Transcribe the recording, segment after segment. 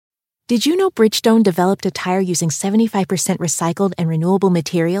Did you know Bridgestone developed a tire using 75% recycled and renewable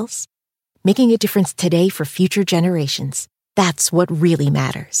materials? Making a difference today for future generations. That's what really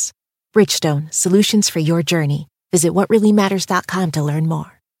matters. Bridgestone, solutions for your journey. Visit whatreallymatters.com to learn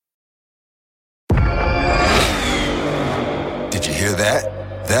more. Did you hear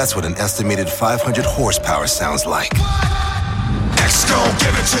that? That's what an estimated 500 horsepower sounds like. X-Gon,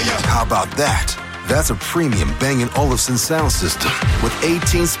 give it to you. How about that? That's a premium Bang & Olufsen sound system with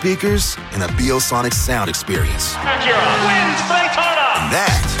 18 speakers and a Biosonic sound experience. Acura wins Daytona. And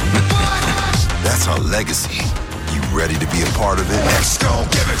that's our legacy. You ready to be a part of it? X-Gon,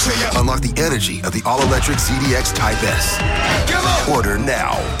 give it to you. Unlock the energy of the all-electric ZDX Type S. Order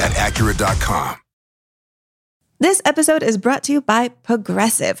now at Acura.com. This episode is brought to you by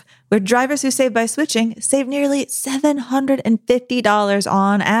Progressive, where drivers who save by switching save nearly $750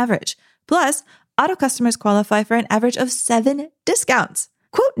 on average. Plus, auto customers qualify for an average of 7 discounts.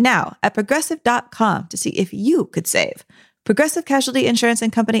 Quote now at Progressive.com to see if you could save. Progressive Casualty Insurance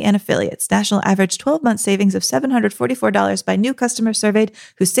and Company and Affiliates. National average 12-month savings of $744 by new customers surveyed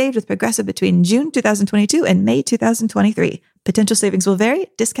who saved with Progressive between June 2022 and May 2023. Potential savings will vary.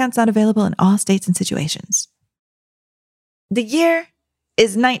 Discounts not available in all states and situations. The year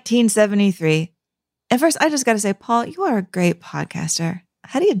is 1973. And first, I just got to say, Paul, you are a great podcaster.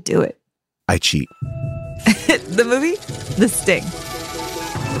 How do you do it? I cheat. The movie? The Sting.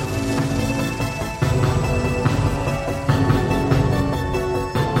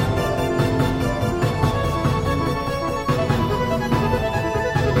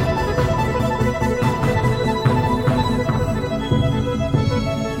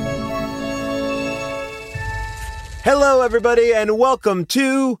 Hello, everybody, and welcome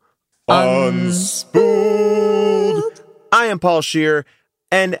to Unspooled. I am Paul Scheer,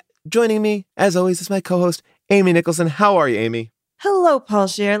 and joining me, as always, is my co-host, Amy Nicholson. How are you, Amy? Hello, Paul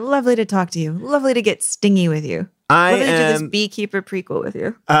Scheer. Lovely to talk to you. Lovely to get stingy with you. Lovely to do this Beekeeper prequel with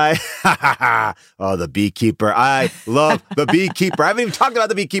you. Oh, the Beekeeper. I love the Beekeeper. I haven't even talked about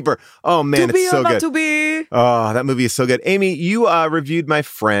the Beekeeper. Oh, man, to be it's so or not good. to be. Oh, that movie is so good. Amy, you reviewed my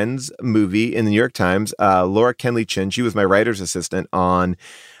friend's movie in the New York Times, Laura Kenley Chin. She was my writer's assistant on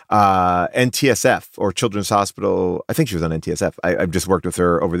NTSF, or Children's Hospital. I think she was on NTSF. I've just worked with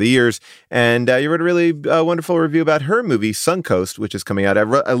her over the years. And you wrote a really wonderful review about her movie, Suncoast, which is coming out.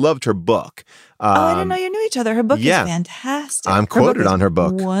 I loved her book. I didn't know you knew each other. Her book is fantastic. I'm quoted on her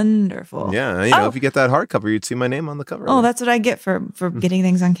book. Wonderful. Yeah, if you get that hardcover, you'd see my name on the cover. Oh, that's what I get for getting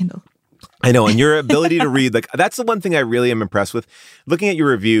things on Kindle. I know. And your ability to read, that's the one thing I really am impressed with. Looking at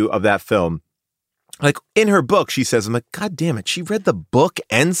your review of that film, like in her book, she says, I'm like, God damn it. She read the book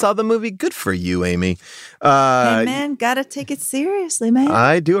and saw the movie. Good for you, Amy. Hey, man, gotta take it seriously, man.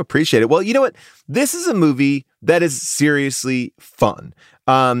 I do appreciate it. Well, you know what? This is a movie that is seriously fun.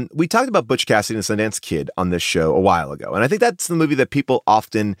 We talked about Butch Cassidy and the Sundance Kid on this show a while ago. And I think that's the movie that people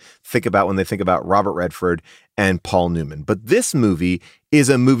often think about when they think about Robert Redford and Paul Newman. But this movie is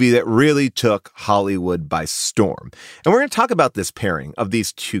a movie that really took Hollywood by storm. And we're going to talk about this pairing of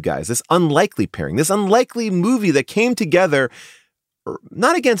these two guys, this unlikely pairing, this unlikely movie that came together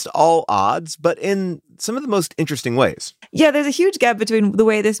not against all odds, but in some of the most interesting ways. Yeah, there's a huge gap between the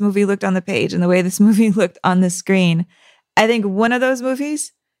way this movie looked on the page and the way this movie looked on the screen. I think one of those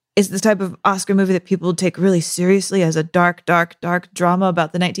movies is the type of Oscar movie that people take really seriously as a dark, dark, dark drama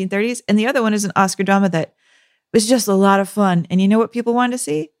about the 1930s. And the other one is an Oscar drama that was just a lot of fun. And you know what people wanted to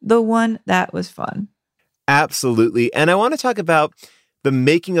see? The one that was fun. Absolutely. And I want to talk about the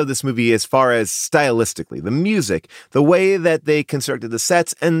making of this movie as far as stylistically, the music, the way that they constructed the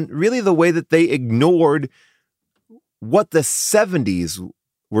sets, and really the way that they ignored what the 70s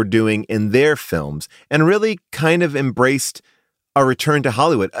were doing in their films and really kind of embraced a return to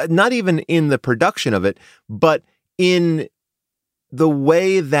Hollywood, not even in the production of it, but in the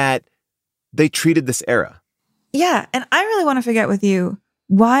way that they treated this era. Yeah. And I really want to figure out with you,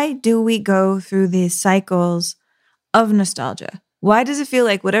 why do we go through these cycles of nostalgia? Why does it feel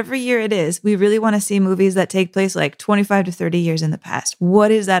like whatever year it is, we really want to see movies that take place like 25 to 30 years in the past? What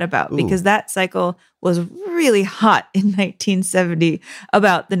is that about? Ooh. Because that cycle was really hot in 1970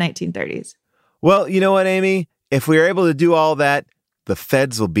 about the 1930s. Well, you know what, Amy? If we are able to do all that, the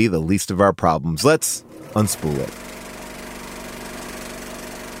feds will be the least of our problems. Let's unspool it.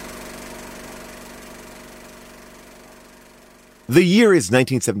 The year is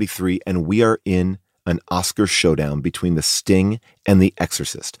 1973, and we are in an Oscar showdown between The Sting and The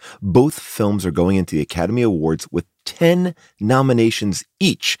Exorcist. Both films are going into the Academy Awards with 10 nominations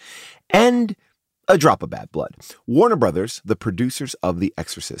each, and a drop of bad blood. Warner Brothers, the producers of The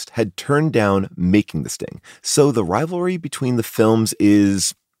Exorcist, had turned down making The Sting, so the rivalry between the films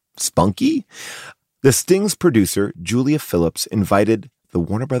is spunky? The Sting's producer, Julia Phillips, invited the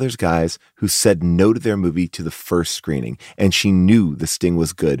Warner Brothers guys who said no to their movie to the first screening, and she knew The Sting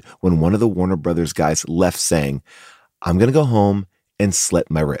was good when one of the Warner Brothers guys left saying, "I'm going to go home and slit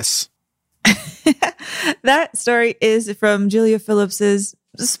my wrists." That story is from Julia Phillips's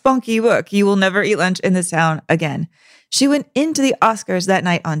spunky book, You Will Never Eat Lunch in This Town Again. She went into the Oscars that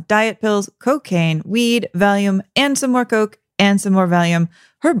night on diet pills, cocaine, weed, Valium, and some more coke, and some more Valium.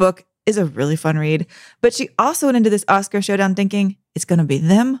 Her book is a really fun read, but she also went into this Oscar showdown thinking it's going to be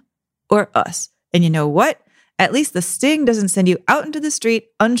them or us. And you know what? At least The Sting doesn't send you out into the street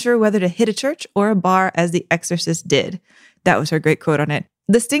unsure whether to hit a church or a bar as The Exorcist did. That was her great quote on it.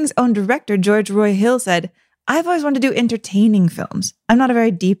 The Sting's own director, George Roy Hill, said, "I've always wanted to do entertaining films. I'm not a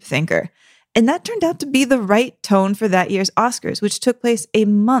very deep thinker." And that turned out to be the right tone for that year's Oscars, which took place a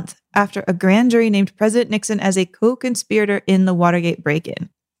month after a grand jury named President Nixon as a co-conspirator in the Watergate break-in.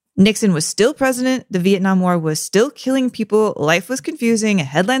 Nixon was still president, the Vietnam War was still killing people, life was confusing,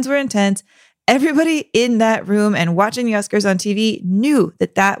 headlines were intense. Everybody in that room and watching the Oscars on TV knew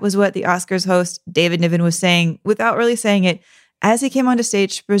that that was what the Oscars host, David Niven, was saying without really saying it as he came onto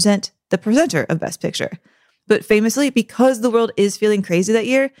stage to present the presenter of Best Picture. But famously, because the world is feeling crazy that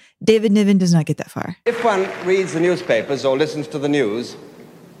year, David Niven does not get that far. If one reads the newspapers or listens to the news,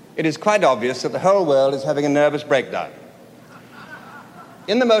 it is quite obvious that the whole world is having a nervous breakdown.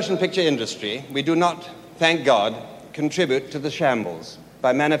 In the motion picture industry, we do not, thank God, contribute to the shambles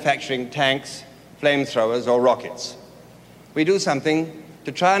by manufacturing tanks, flamethrowers, or rockets. We do something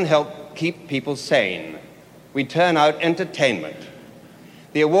to try and help keep people sane. We turn out entertainment.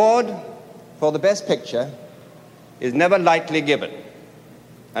 The award for the Best Picture is never lightly given.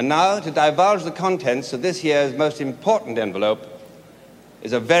 And now, to divulge the contents of this year's most important envelope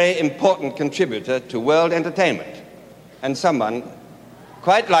is a very important contributor to world entertainment, and someone,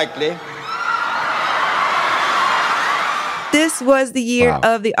 quite likely... This was the year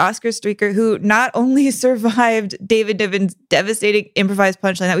of the Oscar streaker who not only survived David Niven's devastating improvised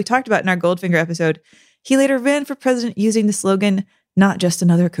punchline that we talked about in our Goldfinger episode, he later ran for president using the slogan, "Not just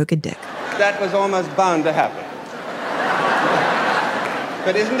another crooked dick." That was almost bound to happen.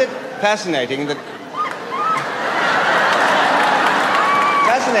 But isn't it fascinating to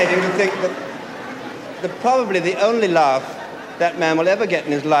think that probably the only laugh that man will ever get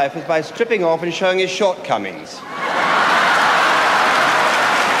in his life is by stripping off and showing his shortcomings.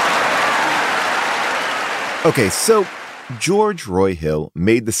 Okay, so George Roy Hill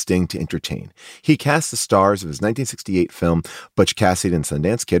made The Sting to entertain. He cast the stars of his 1968 film Butch Cassidy and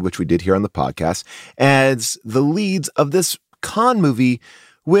Sundance Kid, which we did here on the podcast, as the leads of this con movie,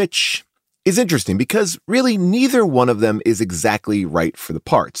 which is interesting because really neither one of them is exactly right for the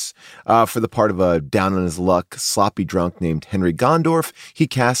parts. For the part of a down-on-his-luck, sloppy drunk named Henry Gondorff, he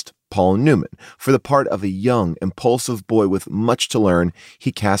cast Paul Newman. For the part of a young, impulsive boy with much to learn,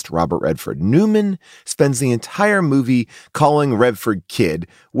 he cast Robert Redford. Newman spends the entire movie calling Redford kid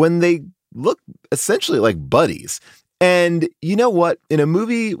when they look essentially like buddies. And you know what? In a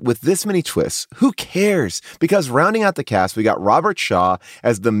movie with this many twists, who cares? Because rounding out the cast, we got Robert Shaw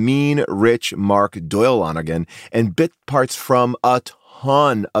as the mean, rich Mark Doyle-Lonergan and bit parts from a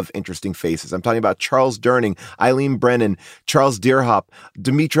ton of interesting faces. I'm talking about Charles Durning, Eileen Brennan, Charles Deerhop,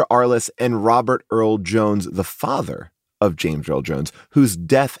 Demetra Arliss, and Robert Earl Jones, the father of James Earl Jones, whose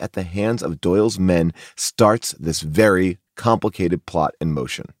death at the hands of Doyle's men starts this very complicated plot in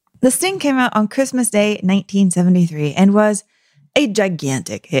motion. The Sting came out on Christmas Day, 1973, and was a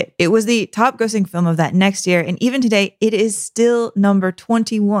gigantic hit. It was the top grossing film of that next year, and even today, it is still number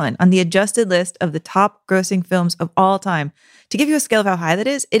 21 on the adjusted list of the top grossing films of all time. To give you a scale of how high that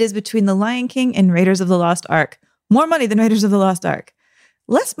is, it is between The Lion King and Raiders of the Lost Ark. More money than Raiders of the Lost Ark.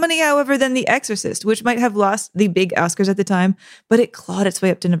 Less money, however, than The Exorcist, which might have lost the big Oscars at the time, but it clawed its way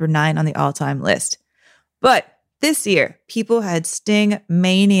up to number 9 on the all-time list. But this year, people had Sting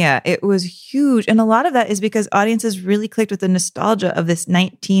mania. It was huge. And a lot of that is because audiences really clicked with the nostalgia of this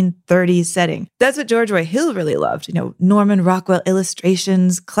 1930s setting. That's what George Roy Hill really loved. You know, Norman Rockwell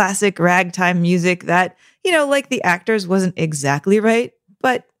illustrations, classic ragtime music that, you know, like the actors wasn't exactly right,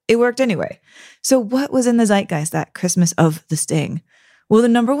 but it worked anyway. So what was in the zeitgeist that Christmas of the Sting? Well, the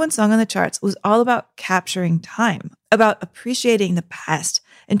number one song on the charts was all about capturing time, about appreciating the past,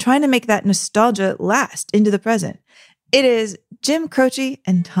 and trying to make that nostalgia last into the present. It is Jim Croce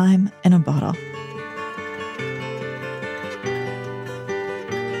and Time in a Bottle.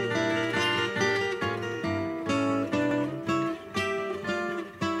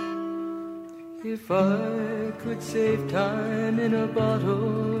 If I could save time in a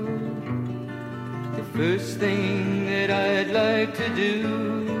bottle, the first thing that I'd like to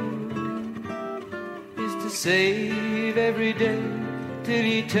do save every day till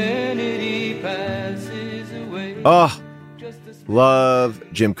eternity passes away. Oh, love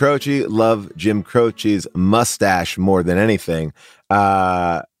Jim Croce. Love Jim Croce's mustache more than anything.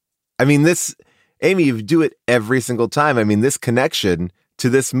 I mean, this, Amy, you do it every single time. I mean, this connection to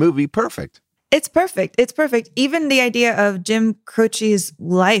this movie, perfect. It's perfect. It's perfect. Even the idea of Jim Croce's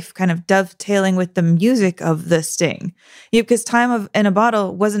life kind of dovetailing with the music of The Sting. Because Time in a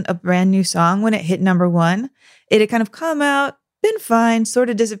Bottle wasn't a brand new song when it hit number one. It had kind of come out, been fine, sort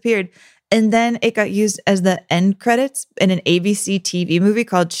of disappeared. And then it got used as the end credits in an ABC TV movie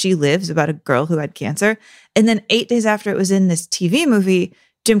called She Lives, about a girl who had cancer. And then 8 days after it was in this TV movie,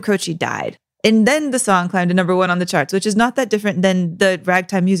 Jim Croce died. And then the song climbed to number one on the charts, which is not that different than the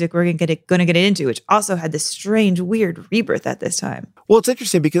ragtime music we're going to get into, which also had this strange, weird rebirth at this time. Well, it's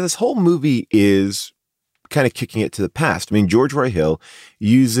interesting because this whole movie is kind of kicking it to the past. I mean, George Roy Hill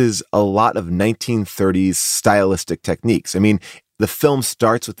uses a lot of 1930s stylistic techniques. I mean, the film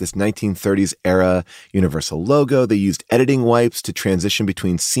starts with this 1930s era Universal logo. They used editing wipes to transition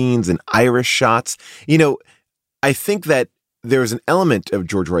between scenes and iris shots. You know, I think that there was an element of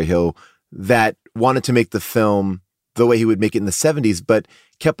George Roy Hill that wanted to make the film the way he would make it in the 70s, but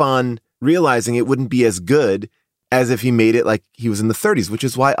kept on realizing it wouldn't be as good as if he made it like he was in the 30s, which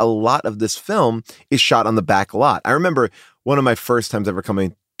is why a lot of this film is shot on the back lot. I remember one of my first times ever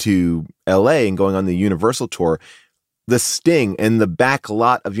coming to LA and going on the Universal tour, the Sting in the back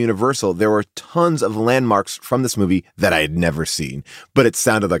lot of Universal, there were tons of landmarks from this movie that I had never seen, but it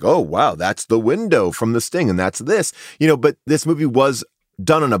sounded like, oh, wow, that's the window from the Sting and that's this, you know, but this movie was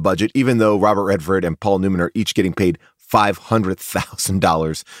done on a budget, even though Robert Redford and Paul Newman are each getting paid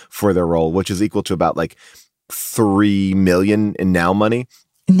 $500,000 for their role, which is equal to about like $3 million in now money.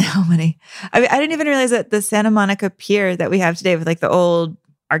 Now money. I mean, I didn't even realize that the Santa Monica Pier that we have today with like the old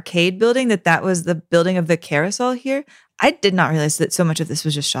arcade building, that was the building of the Carousel here. I did not realize that so much of this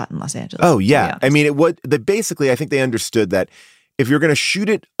was just shot in Los Angeles. Oh, yeah. I mean, basically, I think they understood that if you're going to shoot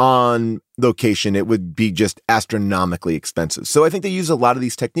it on location, it would be just astronomically expensive. So I think they use a lot of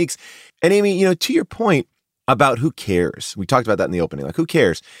these techniques. And Amy, you know, to your point about who cares, we talked about that in the opening, like who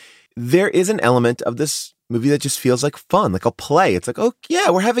cares? There is an element of this movie that just feels like fun, like a play. It's like, oh yeah,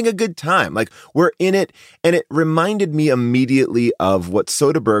 we're having a good time. Like we're in it. And it reminded me immediately of what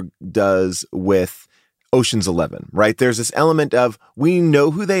Soderbergh does with Ocean's 11, right? There's this element of, we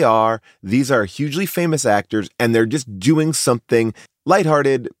know who they are. These are hugely famous actors and they're just doing something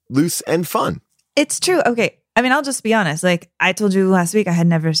lighthearted, loose, and fun. It's true. Okay. I mean, I'll just be honest. Like I told you last week, I had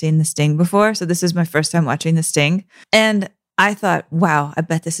never seen The Sting before. So this is my first time watching The Sting. And I thought, wow, I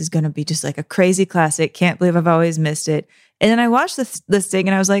bet this is going to be just like a crazy classic. Can't believe I've always missed it. And then I watched The Sting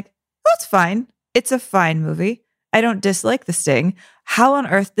and I was like, oh, it's fine. It's a fine movie. I don't dislike The Sting. How on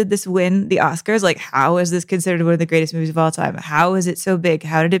earth did this win the Oscars? Like, how is this considered one of the greatest movies of all time? How is it so big?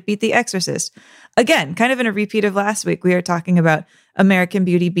 How did it beat The Exorcist? Again, kind of in a repeat of last week, we were talking about American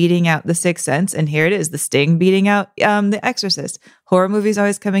Beauty beating out The Sixth Sense, and here it is, The Sting beating out The Exorcist. Horror movies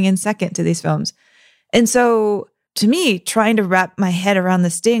always coming in second to these films. And so, to me, trying to wrap my head around The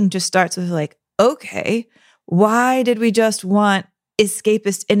Sting just starts with like, okay, why did we just want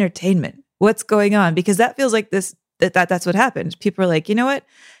escapist entertainment? What's going on? Because that feels like that's what happened. People are like, you know what?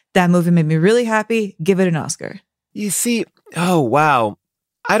 That movie made me really happy. Give it an Oscar. You see, oh, wow.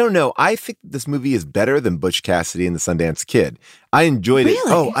 I don't know. I think this movie is better than Butch Cassidy and the Sundance Kid. I enjoyed it.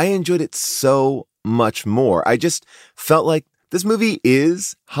 Really? Oh, I enjoyed it so much more. I just felt like this movie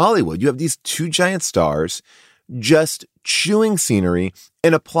is Hollywood. You have these two giant stars just chewing scenery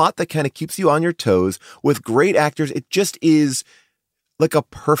and a plot that kind of keeps you on your toes with great actors. It just is like a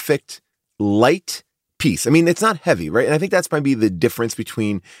perfect light piece. I mean, it's not heavy, right? And I think that's probably the difference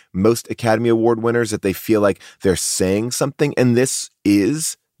between most Academy Award winners, that they feel like they're saying something. And this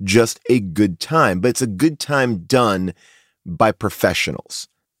is just a good time, but it's a good time done by professionals.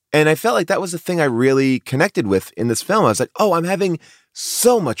 And I felt like that was the thing I really connected with in this film. I was like, oh, I'm having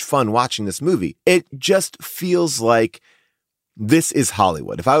so much fun watching this movie. It just feels like this is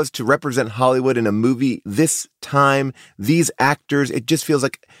Hollywood. If I was to represent Hollywood in a movie this time, these actors, it just feels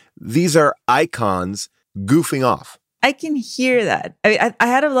like these are icons goofing off. I can hear that. I mean, I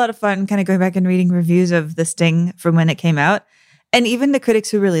had a lot of fun kind of going back and reading reviews of The Sting from when it came out. And even the critics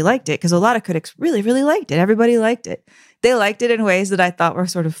who really liked it, because a lot of critics really, really liked it. Everybody liked it. They liked it in ways that I thought were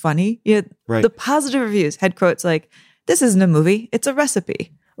sort of funny. You know, right. The positive reviews had quotes like, this isn't a movie, it's a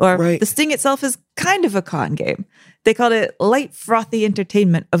recipe. Or right. The Sting itself is kind of a con game. They called it light, frothy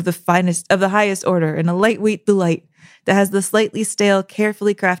entertainment of the highest order and a lightweight delight that has the slightly stale,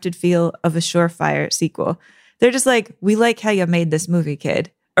 carefully crafted feel of a surefire sequel. They're just like, we like how you made this movie,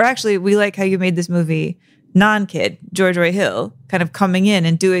 kid. Or actually, we like how you made this movie non-kid, George Roy Hill, kind of coming in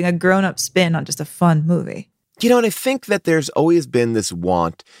and doing a grown-up spin on just a fun movie. And I think that there's always been this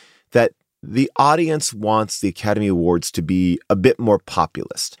want that the audience wants the Academy Awards to be a bit more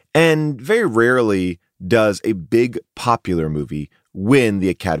populist. And very rarely does a big popular movie win the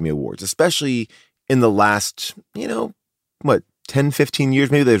Academy Awards, especially in the last, 10, 15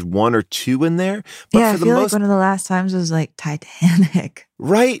 years. Maybe there's one or two in there. But yeah, I feel like one of the last times was like Titanic.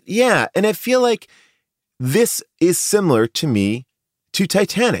 Right, yeah. And I feel like this is similar to me to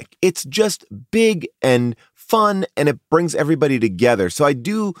Titanic. It's just big and fun, and it brings everybody together. So I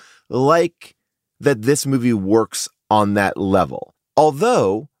do like that this movie works on that level.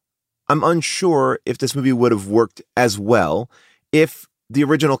 Although I'm unsure if this movie would have worked as well if the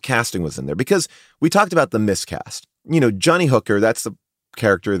original casting was in there, because we talked about the miscast. Johnny Hooker, that's the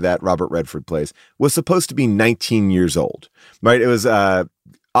character that Robert Redford plays, was supposed to be 19 years old, right? It was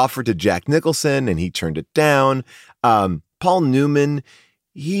offered to Jack Nicholson and he turned it down. Paul Newman,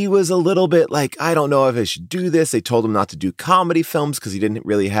 he was a little bit like, I don't know if I should do this. They told him not to do comedy films because he didn't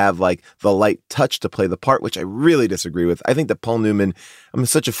really have like the light touch to play the part, which I really disagree with. I think that Paul Newman, I'm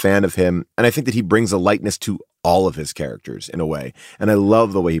such a fan of him. And I think that he brings a lightness to all of his characters in a way. And I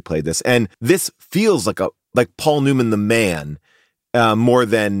love the way he played this. And this feels like Paul Newman, the man, more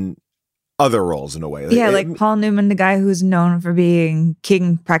than other roles in a way. Yeah, like Paul Newman, the guy who's known for being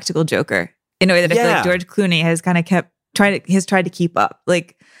King Practical Joker, in a way that I feel like George Clooney has kind of tried to keep up.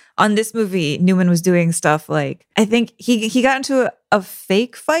 Like on this movie, Newman was doing stuff like, I think he got into a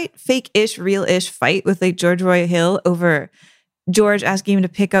fake-ish, real-ish fight with like George Roy Hill over George asking him to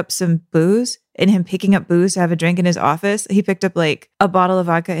pick up some booze, and him picking up booze to have a drink in his office. He picked up like a bottle of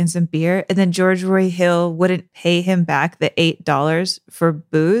vodka and some beer, and then George Roy Hill wouldn't pay him back the $8 for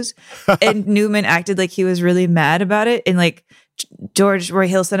booze. And Newman acted like he was really mad about it. And like George Roy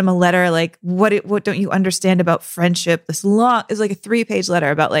Hill sent him a letter like, what don't you understand about friendship? It's like a 3-page letter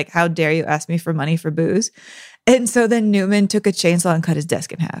about like, how dare you ask me for money for booze? And so then Newman took a chainsaw and cut his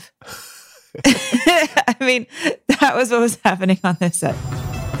desk in half. I mean, that was what was happening on this set.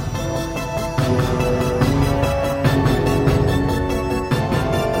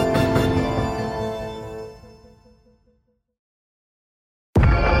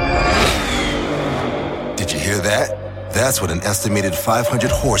 Did you hear that? That's what an estimated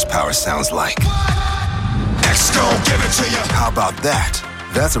 500 horsepower sounds like. X gon' give it to you. How about that?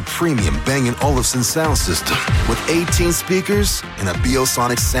 That's a premium Bang & Olufsen sound system with 18 speakers and a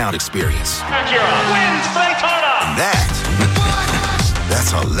Biosonic sound experience. Acura wins Daytona. And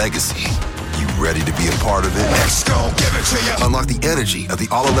that's our legacy. You ready to be a part of it? X gon' give it to you. Unlock the energy of the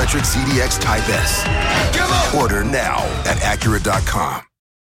all-electric ZDX Type S. Order now at Acura.com.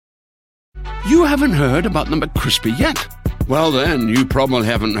 You haven't heard about the McCrispy yet? Well, then, you probably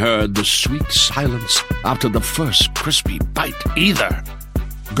haven't heard the sweet silence after the first crispy bite either.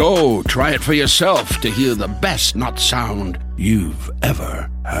 Go try it for yourself to hear the best nut sound you've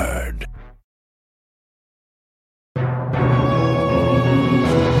ever heard.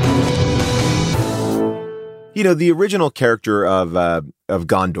 The original character of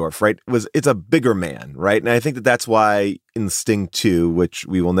Gondorf, right, it's a bigger man, right? And I think that's why in Sting 2, which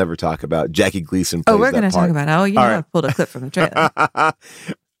we will never talk about, Jackie Gleason plays we're going to talk about it. I pulled a clip from the trailer.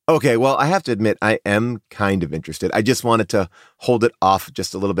 Okay, well, I have to admit, I am kind of interested. I just wanted to hold it off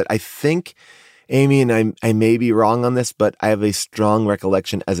just a little bit. I think, Amy, and I may be wrong on this, but I have a strong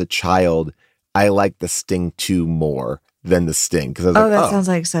recollection as a child, I liked the Sting 2 more than the Sting. Because that sounds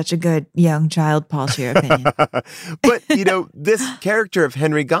like such a good young child Paul Scheer opinion. But, this character of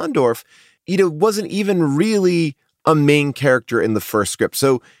Henry Gondorf, wasn't even really a main character in the first script.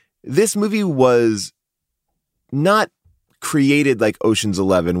 So this movie was not created like Ocean's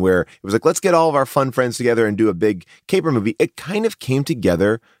 11, where it was like, let's get all of our fun friends together and do a big caper movie. It kind of came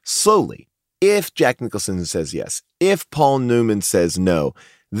together slowly. If Jack Nicholson says yes, if Paul Newman says no,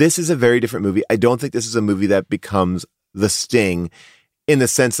 this is a very different movie. I don't think this is a movie that becomes The Sting in the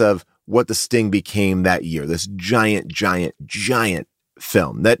sense of what The Sting became that year, this giant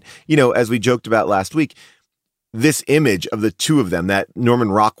film that, as we joked about last week, this image of the two of them, that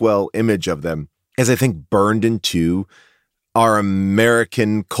Norman Rockwell image of them, is, I think, burned into our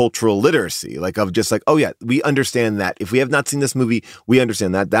American cultural literacy, oh yeah, we understand that. If we have not seen this movie, we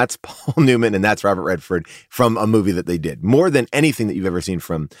understand that. That's Paul Newman and that's Robert Redford from a movie that they did, more than anything that you've ever seen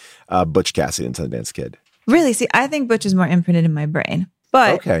from Butch Cassidy and Sundance Kid. Really? See, I think Butch is more imprinted in my brain.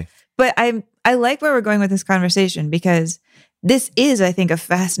 But okay. But I like where we're going with this conversation, because this is, I think, a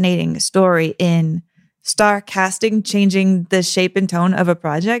fascinating story in star casting changing the shape and tone of a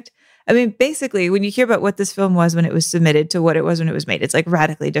project. I mean, basically, when you hear about what this film was when it was submitted to what it was when it was made, it's like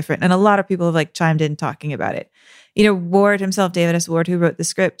radically different. And a lot of people have like chimed in talking about it. You know, Ward himself, David S. Ward, who wrote the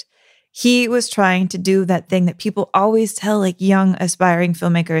script, he was trying to do that thing that people always tell like young aspiring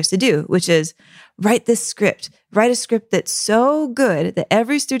filmmakers to do, which is write this script, write a script that's so good that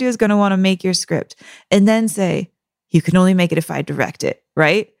every studio is going to want to make your script, and then say, you can only make it if I direct it,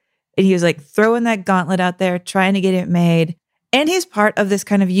 right? And he was like throwing that gauntlet out there, trying to get it made. And he's part of this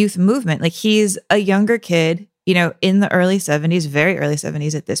kind of youth movement. Like he's a younger kid, you know, in the early 70s, very early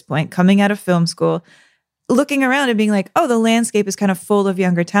 70s at this point, coming out of film school, looking around and being like, oh, the landscape is kind of full of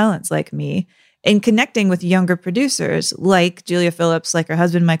younger talents like me, and connecting with younger producers like Julia Phillips, like her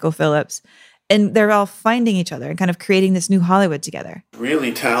husband, Michael Phillips. And they're all finding each other and kind of creating this new Hollywood together.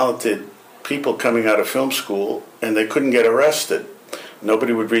 Really talented people coming out of film school, and they couldn't get arrested.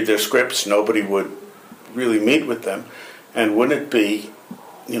 Nobody would read their scripts. Nobody would really meet with them. And wouldn't it be,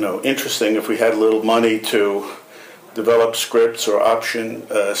 you know, interesting if we had a little money to develop scripts or option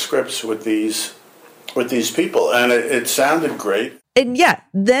scripts with these people? And it sounded great. And yeah,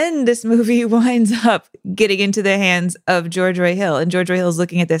 then this movie winds up getting into the hands of George Roy Hill. And George Roy Hill is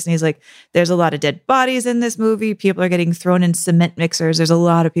looking at this and he's like, there's a lot of dead bodies in this movie. People are getting thrown in cement mixers. There's a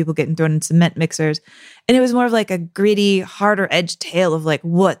lot of people getting thrown in cement mixers. And it was more of like a gritty, harder edge tale of like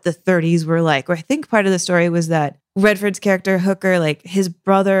what the 30s were like. Where I think part of the story was that Redford's character, Hooker, like his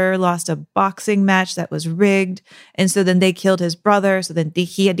brother lost a boxing match that was rigged. And so then they killed his brother. So then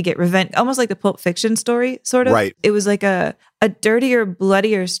he had to get revenge, almost like the Pulp Fiction story, sort of. Right. It was like a dirtier,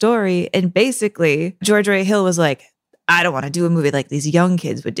 bloodier story. And basically, George Roy Hill was like, I don't want to do a movie like these young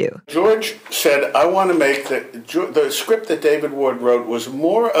kids would do. George said, I want to make the script that David Ward wrote was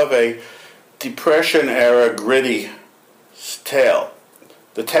more of a Depression-era gritty tale.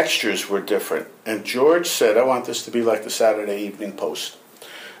 The textures were different. And George said, I want this to be like the Saturday Evening Post.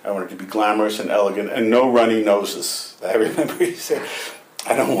 I want it to be glamorous and elegant and no runny noses. I remember he said,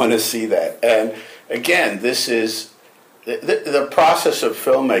 I don't want to see that. And again, this is the process of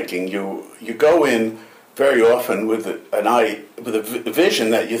filmmaking. You go in very often with a vision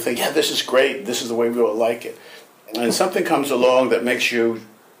that you think, yeah, this is great. This is the way we will like it. And something comes along that makes you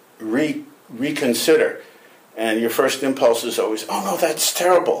reconsider. And your first impulse is always, oh, no, that's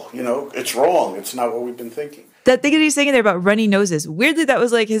terrible. You know, it's wrong. It's not what we've been thinking. That thing that he's saying there about runny noses, weirdly, that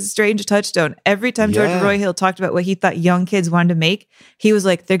was like his strange touchstone. Every time George Roy Hill talked about what he thought young kids wanted to make, he was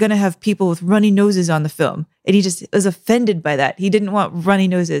like, they're going to have people with runny noses on the film. And he just was offended by that. He didn't want runny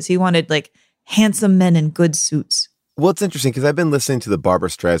noses. He wanted like handsome men in good suits. Well, it's interesting because I've been listening to the Barbara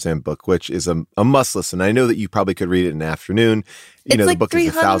Streisand book, which is a must listen. I know that you probably could read it in an afternoon. It's the like book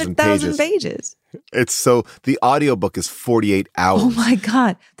is 1,000 pages. It's so the audiobook is 48 hours. Oh my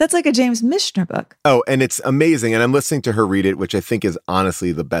God. That's like a James Michener book. Oh, and it's amazing. And I'm listening to her read it, which I think is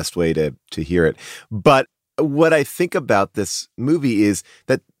honestly the best way to hear it. But what I think about this movie is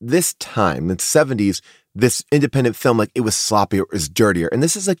that this time, in the 70s, this independent film, like it was sloppier, it was dirtier. And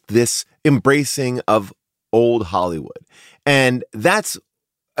this is like this embracing of old Hollywood. And that's,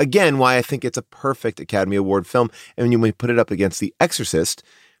 again, why I think it's a perfect Academy Award film. And when you put it up against The Exorcist,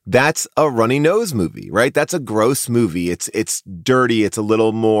 that's a runny nose movie, right? That's a gross movie. It's dirty. It's a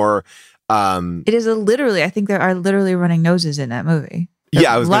little more... It is literally, I think there are literally running noses in that movie. There's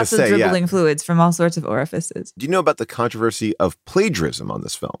I was going to say, lots of dribbling fluids from all sorts of orifices. Do you know about the controversy of plagiarism on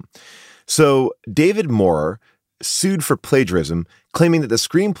this film? So David Moorer sued for plagiarism, claiming that the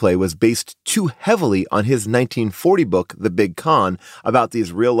screenplay was based too heavily on his 1940 book, The Big Con, about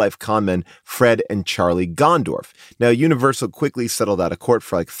these real-life con men, Fred and Charlie Gondorf. Now, Universal quickly settled out of court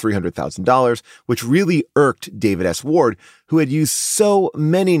for like $300,000, which really irked David S. Ward, who had used so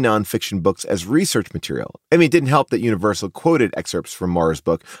many nonfiction books as research material. I mean, it didn't help that Universal quoted excerpts from Moorer's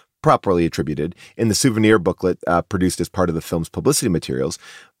book, properly attributed, in the souvenir booklet produced as part of the film's publicity materials.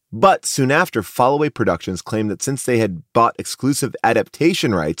 But soon after, Followay Productions claimed that since they had bought exclusive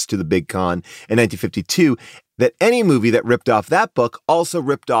adaptation rights to The Big Con in 1952, that any movie that ripped off that book also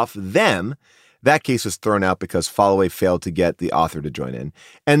ripped off them. That case was thrown out because Followay failed to get the author to join in.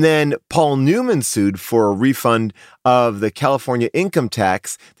 And then Paul Newman sued for a refund of the California income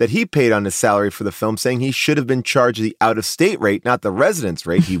tax that he paid on his salary for the film, saying he should have been charged the out-of-state rate, not the residence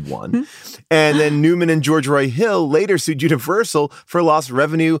rate. He won. And then Newman and George Roy Hill later sued Universal for lost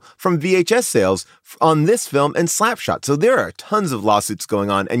revenue from VHS sales on this film and Slapshot. So there are tons of lawsuits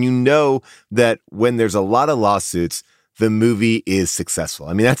going on. And you know that when there's a lot of lawsuits, the movie is successful.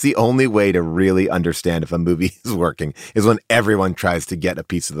 I mean, that's the only way to really understand if a movie is working, is when everyone tries to get a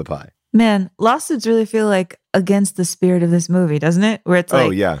piece of the pie. Man, lawsuits really feel like against the spirit of this movie, doesn't it? Where it's like,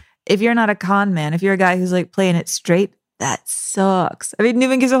 oh, yeah. If you're not a con man, if you're a guy who's like playing it straight, That sucks. I mean,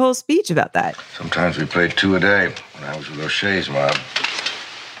 Newman gives a whole speech about that. Sometimes we played 2 a day when I was with O'Shea's mob.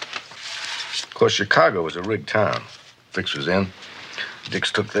 Of course, Chicago was a rigged town. Fix was in.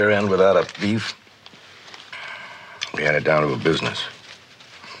 Dicks took their end without a beef. We had it down to a business.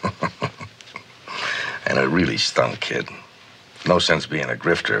 And it really stunk, kid. No sense being a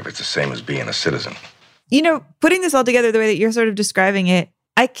grifter if it's the same as being a citizen. You know, putting this all together the way that you're sort of describing it,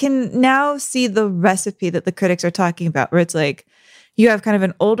 I can now see the recipe that the critics are talking about, where it's like, you have kind of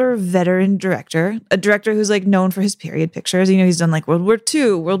an older veteran director, a director who's like known for his period pictures. You know, he's done like World War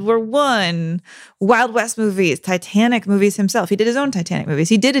II, World War I, Wild West movies, Titanic movies himself. He did his own Titanic movies.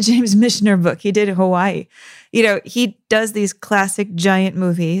 He did a James Michener book. He did Hawaii. You know, he does these classic giant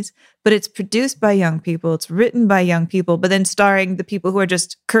movies, but it's produced by young people. It's written by young people, but then starring the people who are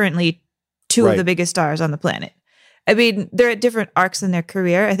just currently two of the biggest stars on the planet. I mean, they're at different arcs in their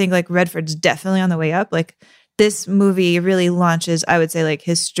career. I think like Redford's definitely on the way up. Like this movie really launches, I would say, like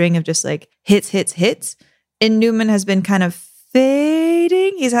his string of just like hits. And Newman has been kind of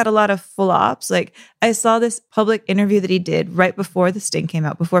fading. He's had a lot of flops. Like I saw this public interview that he did right before The Sting came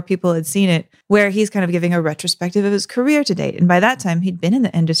out, before people had seen it, where he's kind of giving a retrospective of his career to date. And by that time, he'd been in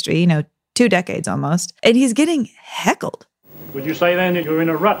the industry, you know, 2 decades almost, and he's getting heckled. Would you say then that you're in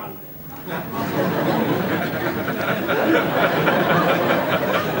a rut?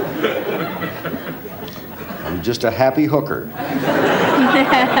 I'm just a happy hooker.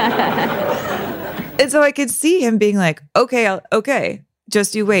 And so I could see him being like, okay,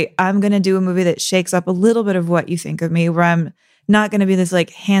 just you wait. I'm going to do a movie that shakes up a little bit of what you think of me, where I'm not going to be this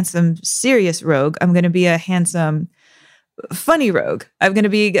like handsome, serious rogue. I'm going to be a handsome, funny rogue. I'm going to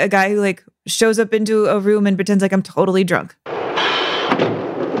be a guy who like shows up into a room and pretends like I'm totally drunk.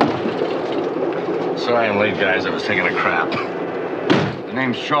 Sorry I'm late, guys. I was taking a crap. The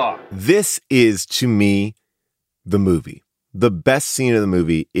name's Shaw. This is, to me, the movie. The best scene of the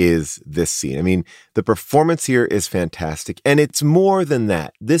movie is this scene. I mean, the performance here is fantastic. And it's more than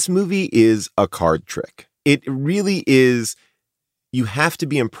that. This movie is a card trick. It really is. You have to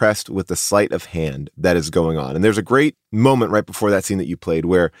be impressed with the sleight of hand that is going on. And there's a great moment right before that scene that you played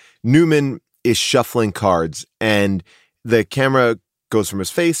where Newman is shuffling cards and the camera goes from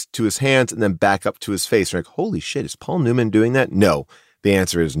his face to his hands and then back up to his face. You're like, holy shit, is Paul Newman doing that? No. The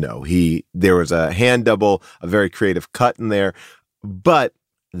answer is no. There was a hand double, a very creative cut in there. But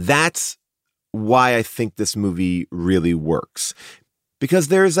that's why I think this movie really works. Because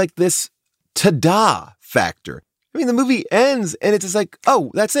there's like this ta-da factor. I mean, the movie ends and it's just like,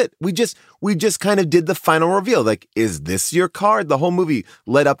 oh, that's it. We just kind of did the final reveal. Like, is this your card? The whole movie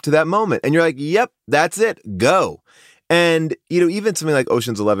led up to that moment. And you're like, yep, that's it. Go. And, you know, even something like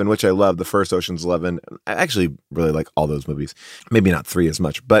Ocean's 11, which I love, the first Ocean's 11, I actually really like all those movies. Maybe not 3 as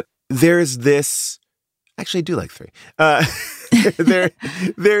much, but there's this, actually I do like 3.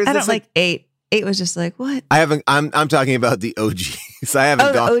 There's I don't like 8. 8 was just like, what? I'm talking about the OGs. I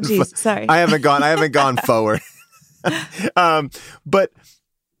haven't gone. OGs, sorry. I haven't gone forward. But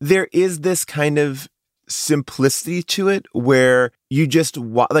there is this kind of simplicity to it where you just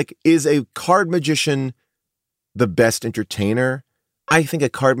like, is a card magician the best entertainer? I think a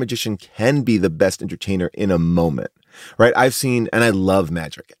card magician can be the best entertainer in a moment, right? I've seen, and I love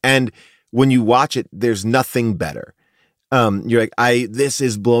magic. And when you watch it, there's nothing better. You're like, this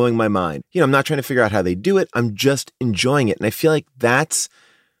is blowing my mind. You know, I'm not trying to figure out how they do it. I'm just enjoying it. And I feel like that's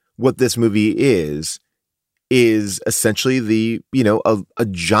what this movie is essentially a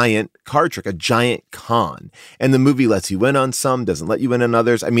giant card trick, a giant con. And the movie lets you in on some, doesn't let you in on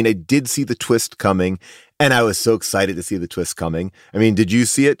others. I mean, I did see the twist coming, and I was so excited to see the twist coming. I mean, did you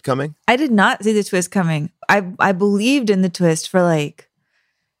see it coming? I did not see the twist coming. I believed in the twist for like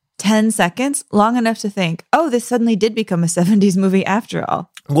 10 seconds, long enough to think, oh, this suddenly did become a 70s movie after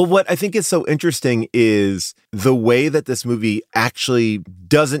all. Well, what I think is so interesting is the way that this movie actually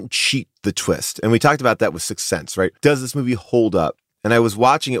doesn't cheat the twist. And we talked about that with Sixth Sense, right? Does this movie hold up? And I was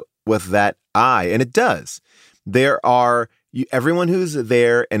watching it with that eye, and it does. There are everyone who's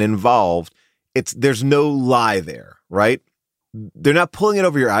there and involved. There's no lie there, right? They're not pulling it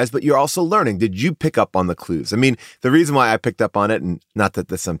over your eyes, but you're also learning. Did you pick up on the clues? I mean, the reason why I picked up on it, and not that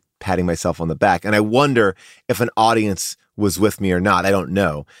this, I'm patting myself on the back, and I wonder if an audience was with me or not. I don't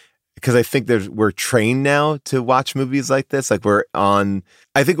know. Because I think we're trained now to watch movies like this. Like I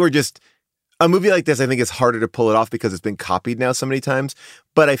think we're just, a movie like this, I think it's harder to pull it off because it's been copied now so many times.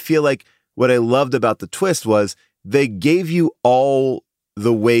 But I feel like what I loved about the twist was they gave you all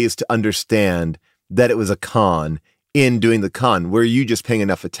the ways to understand that it was a con in doing the con. Were you just paying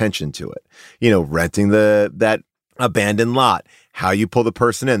enough attention to it? You know, renting that abandoned lot, how you pull the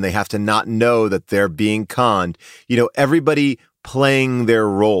person in. They have to not know that they're being conned. You know, everybody playing their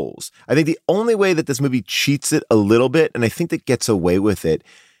roles. I think the only way that this movie cheats it a little bit, and I think that gets away with it,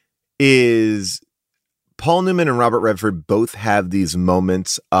 is Paul Newman and Robert Redford both have these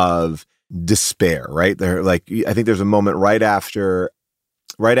moments of despair, right? They're like, I think there's a moment right after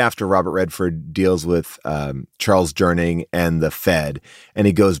Robert Redford deals with Charles Durning and the Fed, and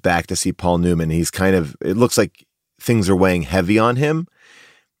he goes back to see Paul Newman. He's kind of, it looks like things are weighing heavy on him.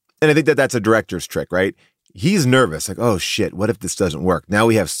 And I think that that's a director's trick, right? He's nervous, like, oh shit, what if this doesn't work? Now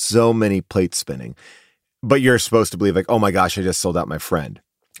we have so many plates spinning. But you're supposed to believe like, oh my gosh, I just sold out my friend.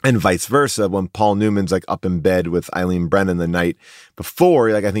 And vice versa, when Paul Newman's like up in bed with Eileen Brennan the night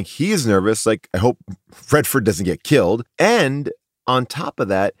before, like I think he's nervous, like I hope Redford doesn't get killed. And on top of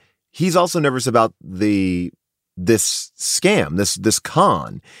that, he's also nervous about this scam, this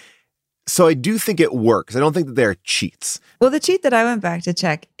con. So I do think it works. I don't think that they're cheats. Well, the cheat that I went back to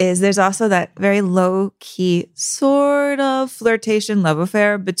check is there's also that very low-key sort of flirtation love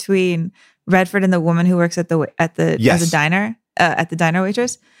affair between Redford and the woman who works at the diner, at the diner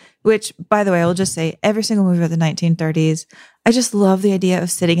waitress. Which, by the way, I will just say, every single movie about the 1930s, I just love the idea of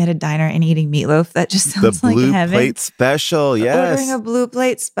sitting at a diner and eating meatloaf. That just sounds like heaven. The blue plate special, yes. Ordering a blue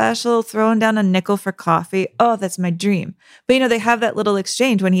plate special, throwing down a nickel for coffee. Oh, that's my dream. But, you know, they have that little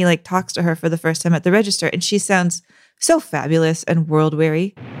exchange when he, like, talks to her for the first time at the register, and she sounds so fabulous and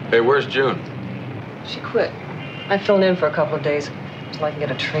world-weary. Hey, where's June? She quit. I filled in for a couple of days until I can get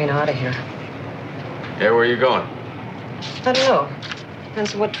a train out of here. Yeah, where are you going? I don't know.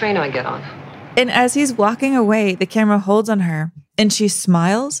 Depends on what train I get on. And as he's walking away, the camera holds on her and she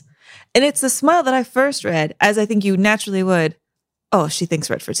smiles. And it's the smile that I first read, as I think you naturally would. Oh, she thinks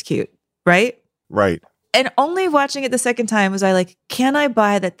Redford's cute, right? Right. And only watching it the second time was I like, can I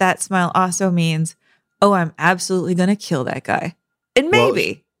buy that smile also means, oh, I'm absolutely going to kill that guy? And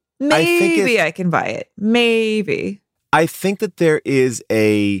maybe I can buy it. Maybe. I think that there is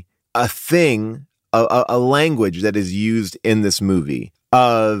a thing, a language that is used in this movie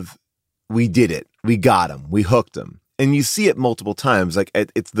of we did it, we got him, we hooked him. And you see it multiple times. Like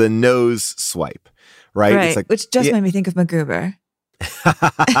it's the nose swipe, right? Right, it's like, which just made me think of MacGruber.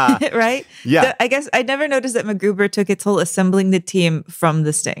 Right? Yeah. I guess I never noticed that MacGruber took its whole assembling the team from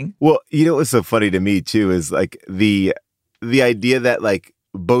The Sting. Well, you know what's so funny to me too is like the idea that like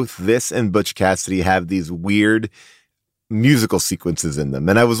both this and Butch Cassidy have these weird musical sequences in them.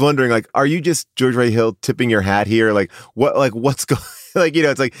 And I was wondering, like, are you just George Ray Hill tipping your hat here? Like what's going like, you know,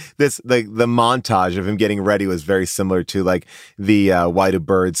 it's like this, like the montage of him getting ready was very similar to like the Why Do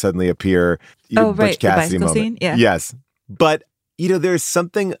Birds Suddenly Appear? Butch Cassidy the bicycle moment. scene? Yeah. Yes. But, you know, there's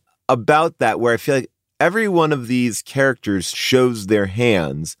something about that where I feel like every one of these characters shows their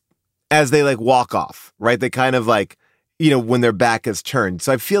hands as they like walk off, right? They kind of like, you know, when their back is turned.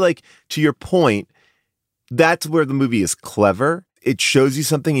 So I feel like, to your point, that's where the movie is clever. It shows you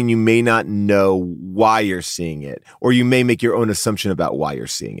something and you may not know why you're seeing it, or you may make your own assumption about why you're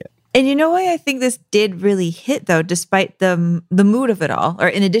seeing it. And you know why I think this did really hit, though, despite the mood of it all, or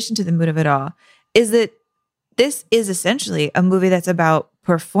in addition to the mood of it all, is that this is essentially a movie that's about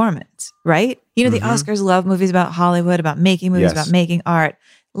performance, right? You know, the Oscars love movies about Hollywood, about making movies, about making art.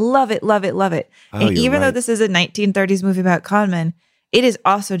 Love it, love it, love it. And even though this is a 1930s movie about con men, it is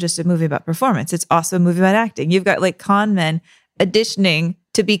also just a movie about performance. It's also a movie about acting. You've got like con men auditioning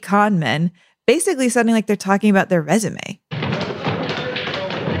to be con men, basically sounding like they're talking about their resume.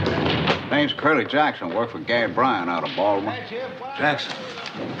 Name's Curly Jackson. Work for Gary Bryan out of Baltimore. Jackson.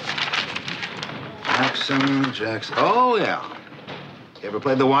 Jackson. Oh, yeah. You ever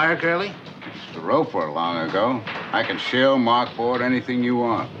played The Wire, Curly? Used to rope for it long ago. I can shell, mark board, anything you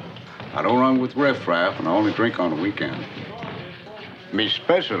want. I don't run with riffraff, and I only drink on the weekend. Me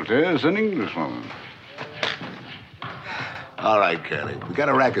specialty is an Englishwoman. All right, Curly. We got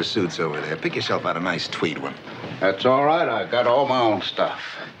a rack of suits over there. Pick yourself out a nice tweed one. That's all right. I got all my own stuff.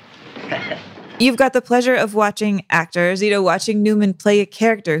 You've got the pleasure of watching actors, you know, watching Newman play a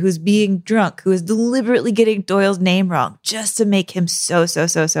character who's being drunk, who is deliberately getting Doyle's name wrong just to make him so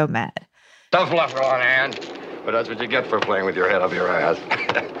mad. Tough luck, on hand. But that's what you get for playing with your head up your ass.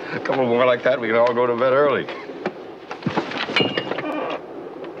 A couple more like that, we can all go to bed early.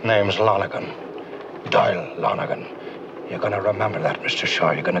 Name's Lonergan. Doyle Lonergan. You're gonna remember that, Mr.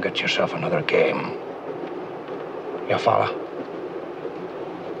 Shaw. You're gonna get yourself another game. You follow?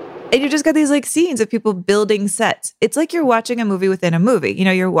 And you just got these like scenes of people building sets. It's like you're watching a movie within a movie. You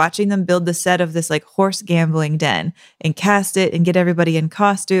know, you're watching them build the set of this like horse gambling den and cast it and get everybody in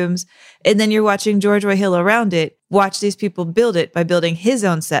costumes. And then you're watching George Roy Hill around it watch these people build it by building his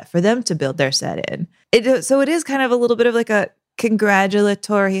own set for them to build their set in. So it is kind of a little bit of like a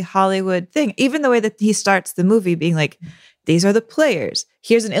congratulatory Hollywood thing. Even the way that he starts the movie being like, these are the players.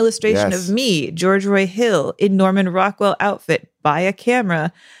 Here's an illustration of me, George Roy Hill, in Norman Rockwell outfit, by a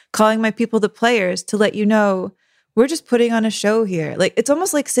camera, calling my people the players to let you know we're just putting on a show here. Like, it's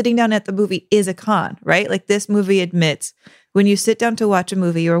almost like sitting down at the movie is a con, right? Like, this movie admits when you sit down to watch a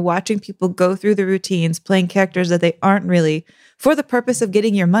movie, you're watching people go through the routines, playing characters that they aren't really, for the purpose of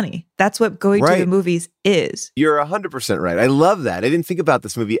getting your money. That's what going to the movies is. You're 100% right. I love that. I didn't think about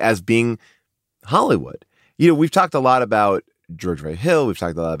this movie as being Hollywood. You know, we've talked a lot about George Roy Hill. We've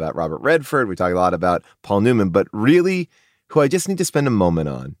talked a lot about Robert Redford. We talked a lot about Paul Newman. But really, who I just need to spend a moment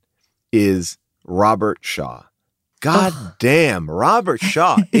on is Robert Shaw. God damn, Robert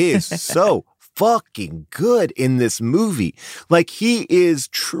Shaw is so fucking good in this movie. Like, he is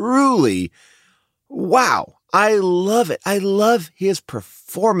truly, wow. I love it. I love his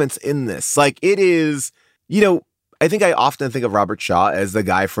performance in this. Like, it is, you know, I think I often think of Robert Shaw as the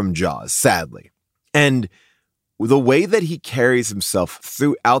guy from Jaws, sadly. And the way that he carries himself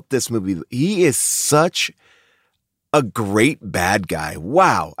throughout this movie, he is such a great bad guy.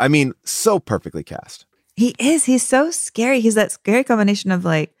 Wow. I mean, so perfectly cast. He is. He's so scary. He's that scary combination of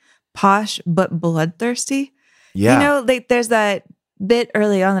like posh but bloodthirsty. Yeah. You know, like there's that bit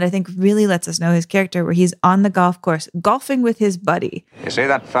early on that I think really lets us know his character where he's on the golf course golfing with his buddy. You see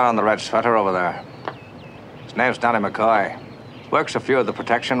that fella in the red sweater over there? His name's Danny McCoy. Works a few of the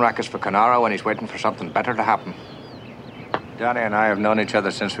protection rackets for Canara when he's waiting for something better to happen. Danny and I have known each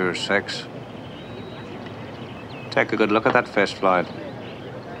other since we were 6. Take a good look at that fist, Floyd.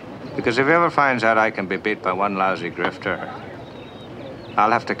 Because if he ever finds out I can be beat by one lousy grifter,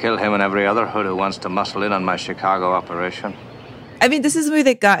 I'll have to kill him and every other hood who wants to muscle in on my Chicago operation. I mean, this is a movie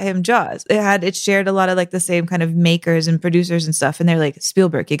that got him Jaws. It shared a lot of like the same kind of makers and producers and stuff. And they're like,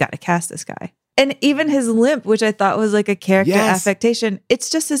 Spielberg, you got to cast this guy. And even his limp, which I thought was like a character affectation, it's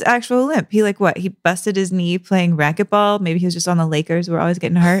just his actual limp. He like what? He busted his knee playing racquetball. Maybe he was just on the Lakers. We're always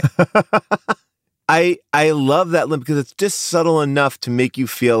getting hurt. I love that limp because it's just subtle enough to make you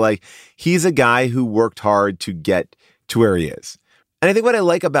feel like he's a guy who worked hard to get to where he is. And I think what I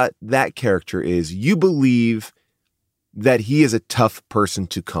like about that character is you believe that he is a tough person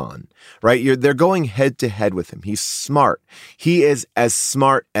to con, right? They're going head to head with him. He's smart. He is as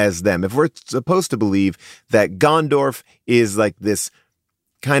smart as them. If we're supposed to believe that Gondorf is like this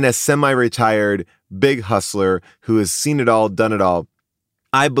kind of semi-retired big hustler who has seen it all, done it all,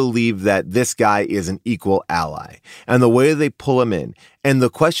 I believe that this guy is an equal ally. And the way they pull him in and the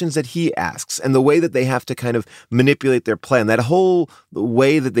questions that he asks and the way that they have to kind of manipulate their plan, that whole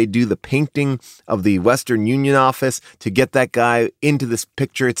way that they do the painting of the Western Union office to get that guy into this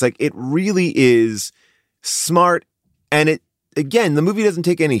picture, it's like it really is smart. And it, again, the movie doesn't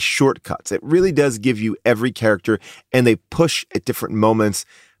take any shortcuts. It really does give you every character and they push at different moments.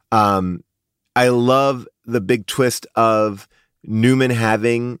 I love the big twist of Newman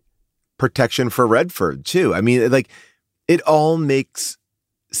having protection for Redford too. I mean, like it all makes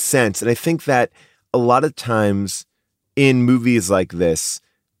sense. And I think that a lot of times in movies like this,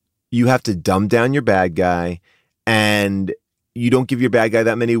 you have to dumb down your bad guy and you don't give your bad guy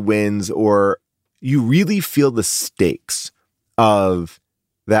that many wins, or you really feel the stakes of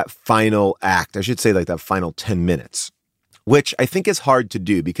that final act. I should say like that final 10 minutes. Which I think is hard to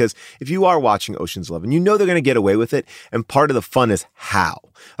do because if you are watching Ocean's 11, you know they're going to get away with it. And part of the fun is how.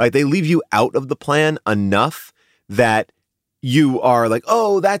 Like they leave you out of the plan enough that you are like,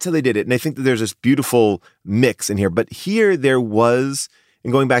 oh, that's how they did it. And I think that there's this beautiful mix in here. But here there was,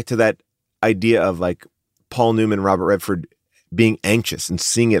 and going back to that idea of like Paul Newman, Robert Redford being anxious and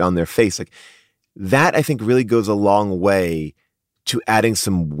seeing it on their face, like that I think really goes a long way to adding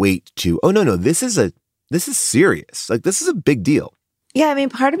some weight to, oh, no, this is serious. Like, this is a big deal. Yeah, I mean,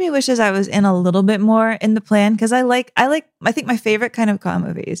 part of me wishes I was in a little bit more in the plan because I think my favorite kind of con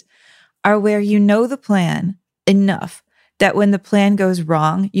movies are where you know the plan enough that when the plan goes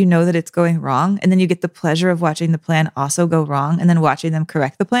wrong, you know that it's going wrong. And then you get the pleasure of watching the plan also go wrong and then watching them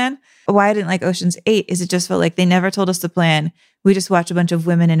correct the plan. Why I didn't like Ocean's 8 is it just felt like they never told us the plan. We just watched a bunch of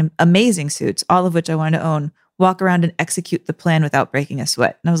women in amazing suits, all of which I wanted to own, walk around and execute the plan without breaking a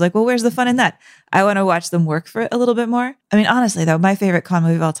sweat. And I was like, well, where's the fun in that? I want to watch them work for it a little bit more. I mean, honestly, though, my favorite con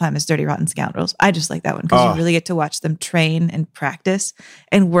movie of all time is Dirty Rotten Scoundrels. I just like that one because you really get to watch them train and practice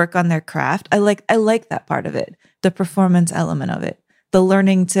and work on their craft. I like that part of it, the performance element of it, the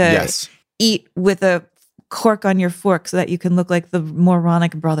learning to eat with a cork on your fork so that you can look like the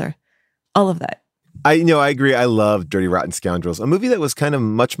moronic brother. All of that. I agree. I love Dirty Rotten Scoundrels, a movie that was kind of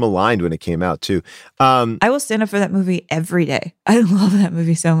much maligned when it came out too. I will stand up for that movie every day. I love that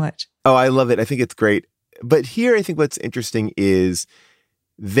movie so much. Oh, I love it. I think it's great. But here, I think what's interesting is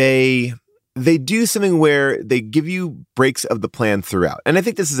they do something where they give you breaks of the plan throughout. And I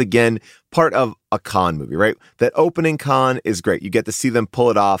think this is, again, part of a con movie, right? That opening con is great. You get to see them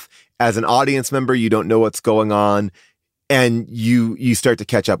pull it off. As an audience member, you don't know what's going on. And you start to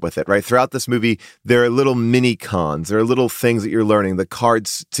catch up with it, right? Throughout this movie, there are little mini cons. There are little things that you're learning. The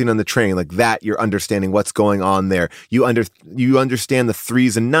cards seen on the train, like that, you're understanding what's going on there. You understand the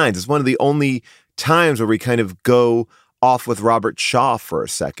 3s and 9s. It's one of the only times where we kind of go off with Robert Shaw for a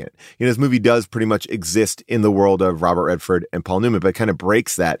second. This movie does pretty much exist in the world of Robert Redford and Paul Newman, but it kind of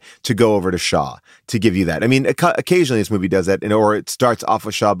breaks that to go over to Shaw to give you that. I mean, occasionally this movie does that, or it starts off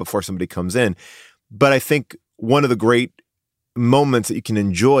with Shaw before somebody comes in. But I think one of the great moments that you can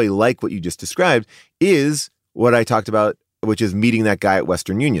enjoy, like what you just described, is what I talked about, which is meeting that guy at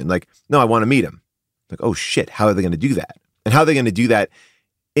Western Union. Like, no, I want to meet him. Like, oh shit, how are they going to do that? And how are they going to do that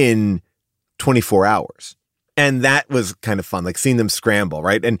in 24 hours? And that was kind of fun, like seeing them scramble,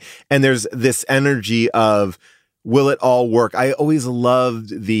 right? And there's this energy of, will it all work? I always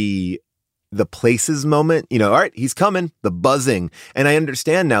loved the places moment, all right, he's coming, the buzzing. And I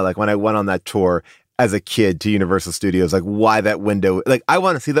understand now, like when I went on that tour as a kid to Universal Studios, like why that window, like I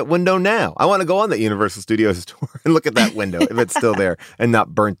want to see that window now. I want to go on that Universal Studios tour and look at that window if it's still there and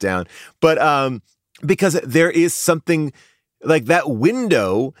not burnt down. But because there is something like that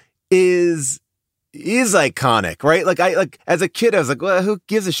window is iconic, right? Like as a kid, I was like, well, who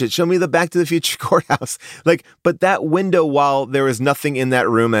gives a shit? Show me the Back to the Future courthouse. Like, but that window, while there was nothing in that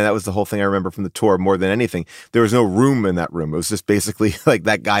room, and that was the whole thing I remember from the tour more than anything, there was no room in that room. It was just basically like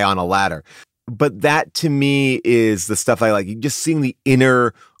that guy on a ladder. But that to me is the stuff I like. Just seeing the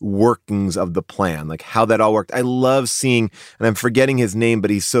inner workings of the plan, like how that all worked. I love seeing, and I'm forgetting his name,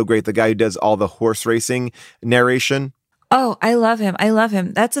 but he's so great. The guy who does all the horse racing narration. Oh, I love him. I love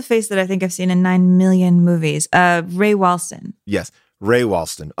him. That's a face that I think I've seen in 9 million movies. Ray Walston. Yes, Ray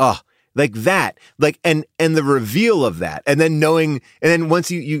Walston. Oh, like that. Like and the reveal of that, and then knowing, and then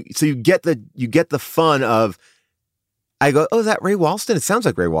once you get the fun of. I go, oh, is that Ray Walston? It sounds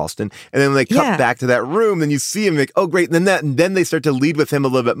like Ray Walston. And then when they cut back to that room, then you see him like, oh, great. And then they start to lead with him a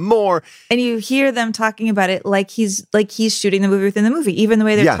little bit more. And you hear them talking about it like he's shooting the movie within the movie, even the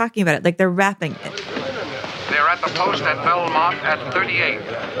way they're talking about it, like they're rapping it. They're at the post at Belmont at 38.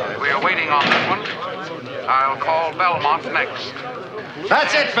 We are waiting on that one. I'll call Belmont next.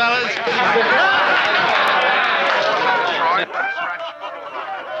 That's it, fellas.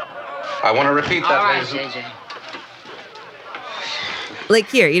 I want to repeat that, all right, ladies. JJ. Like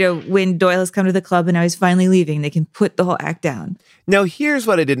here, when Doyle has come to the club and now he's finally leaving, they can put the whole act down. Now, here's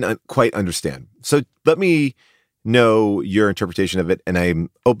what I didn't quite understand. So let me know your interpretation of it, and I'm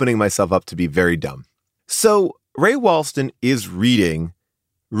opening myself up to be very dumb. So Ray Walston is reading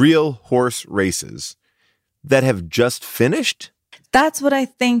real horse races that have just finished? That's what I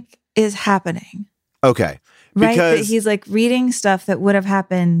think is happening. Okay. Right? That he's like reading stuff that would have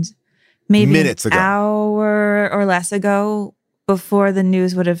happened maybe minutes ago. An hour or less ago, before the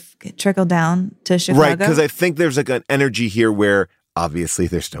news would have trickled down to Chicago. Right, because I think there's like an energy here where obviously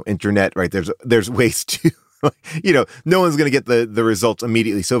there's no internet, right? There's ways to, no one's going to get the results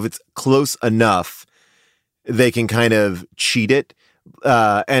immediately. So if it's close enough, they can kind of cheat it.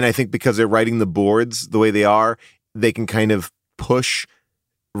 And I think because they're writing the boards the way they are, they can kind of push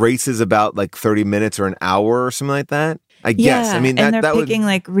races about like 30 minutes or an hour or something like that. I guess. I mean, and they're picking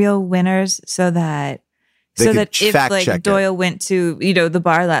like real winners so that if like Doyle went to, the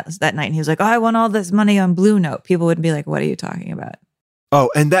bar that night and he was like, oh, I won all this money on Blue Note, people would be like, what are you talking about?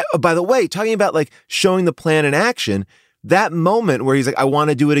 Oh, and that, by the way, talking about like showing the plan in action, that moment where he's like, I want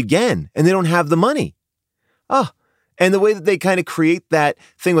to do it again, and they don't have the money. Oh, and the way that they kind of create that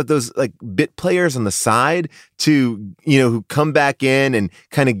thing with those like bit players on the side to, who come back in and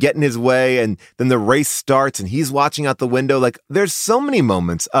kind of get in his way. And then the race starts and he's watching out the window. Like there's so many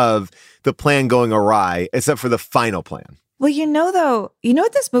moments of the plan going awry, except for the final plan. Well, though,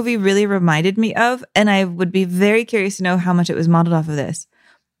 what this movie really reminded me of? And I would be very curious to know how much it was modeled off of this,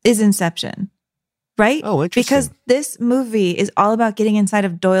 is Inception. Right? Oh, interesting. Because this movie is all about getting inside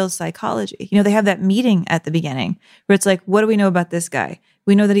of Doyle's psychology. They have that meeting at the beginning where it's like, what do we know about this guy?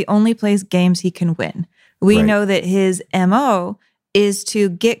 We know that he only plays games he can win. We know that his MO is to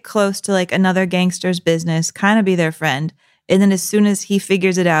get close to like another gangster's business, kind of be their friend. And then as soon as he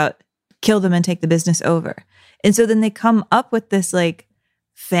figures it out, kill them and take the business over. And so then they come up with this like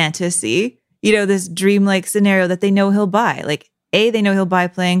fantasy, this dreamlike scenario that they know he'll buy. Like, A, they know he'll buy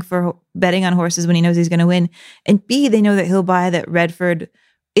playing for betting on horses when he knows he's going to win. And B, they know that he'll buy that Redford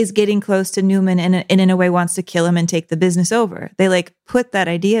is getting close to Newman and in a way wants to kill him and take the business over. They like put that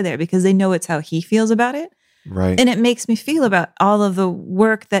idea there because they know it's how he feels about it. Right. And it makes me feel about all of the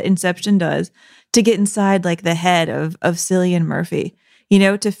work that Inception does to get inside like the head of Cillian Murphy, you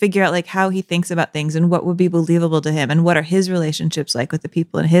know, to figure out like how he thinks about things and what would be believable to him and what are his relationships like with the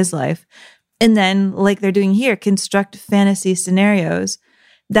people in his life. And then, like they're doing here, construct fantasy scenarios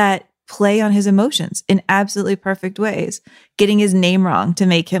that play on his emotions in absolutely perfect ways. Getting his name wrong to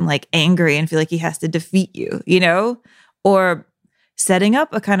make him like angry and feel like he has to defeat you, you know? Or setting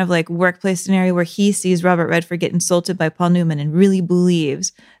up a kind of like workplace scenario where he sees Robert Redford get insulted by Paul Newman and really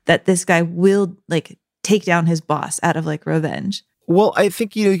believes that this guy will like take down his boss out of like revenge. Well, I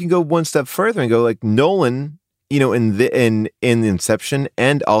think, you know, you can go one step further and go like Nolan, you know, in Inception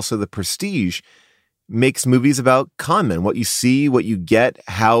and also The Prestige makes movies about con men, what you see, what you get,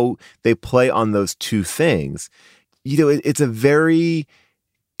 how they play on those two things. You know, it's very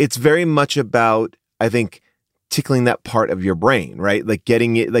much about, I think, tickling that part of your brain, right? Like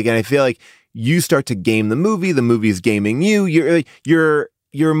getting it, like, and I feel like you start to game the movie is gaming you.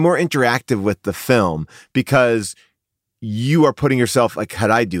 You're more interactive with the film because you are putting yourself like,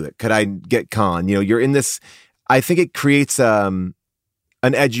 could I do it? Could I get con? You know, you're in this, I think it creates an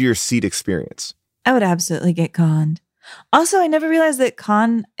edge of your seat experience. I would absolutely get conned. Also, I never realized that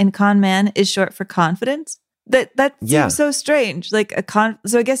con and con man is short for confidence. That seems so strange. Like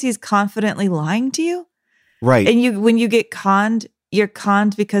so I guess he's confidently lying to you. Right. And when you get conned, you're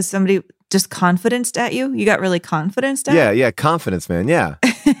conned because somebody just confidenced at you. You got really confidenced at you. Yeah, confidence, man. Yeah.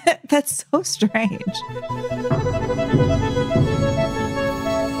 That's so strange.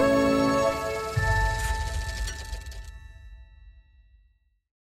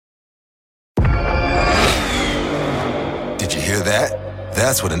 Did you hear that?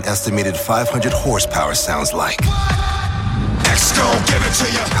 That's what an estimated 500 horsepower sounds like. X-Gon, give it to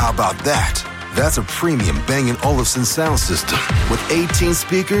you. How about that? That's a premium Bang & Olufsen sound system with 18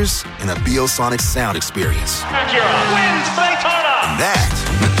 speakers and a Biosonic sound experience. Acura wins Daytona. And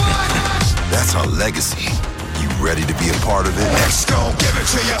that's our legacy. You ready to be a part of it? X-Gon, give it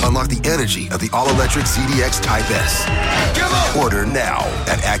to you. Unlock the energy of the all-electric ZDX Type S. Order now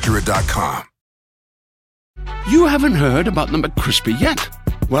at Acura.com. You haven't heard about the McCrispy yet?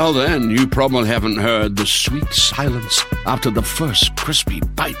 Well, then, you probably haven't heard the sweet silence after the first crispy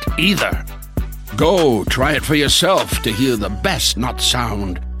bite either. Go try it for yourself to hear the best nut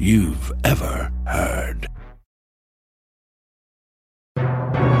sound you've ever heard.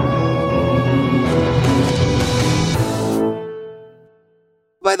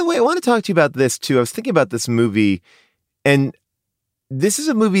 By the way, I want to talk to you about this too. I was thinking about this movie, and this is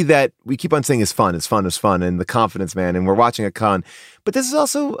a movie that we keep on saying is fun, and The Confidence Man, and we're watching a con. But this is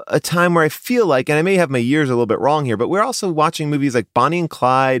also a time where I feel like, and I may have my years a little bit wrong here, but we're also watching movies like Bonnie and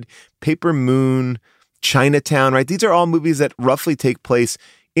Clyde, Paper Moon, Chinatown, right? These are all movies that roughly take place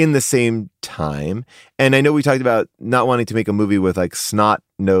in the same time. And I know we talked about not wanting to make a movie with like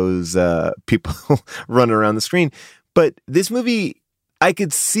snot-nosed people running around the screen. But this movie, I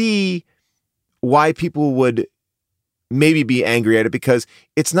could see why people would maybe be angry at it because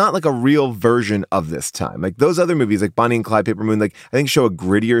it's not like a real version of this time. Like those other movies like Bonnie and Clyde, Paper Moon, like I think show a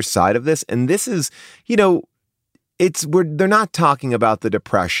grittier side of this. And this is, you know, they're not talking about the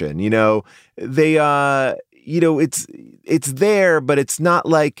Depression, you know, they, you know, it's there, but it's not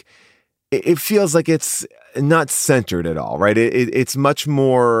like, it feels like it's not centered at all, right? It's much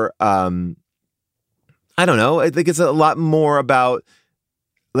more, I don't know. I think it's a lot more about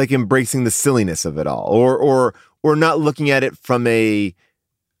like embracing the silliness of it all or not looking at it from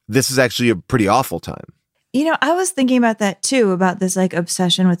this is actually a pretty awful time. You know, I was thinking about that too, about this like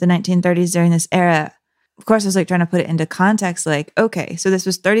obsession with the 1930s during this era. Of course, I was like trying to put it into context, like, okay, so this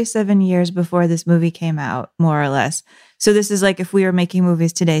was 37 years before this movie came out, more or less. So this is like if we were making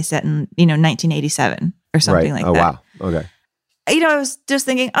movies today set in, you know, 1987 or something like that. Oh, wow. Okay. You know, I was just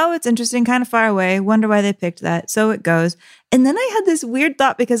thinking, oh, it's interesting, kind of far away. Wonder why they picked that. So it goes. And then I had this weird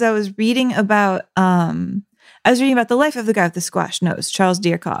thought because I was reading about the life of the guy with the squash nose, Charles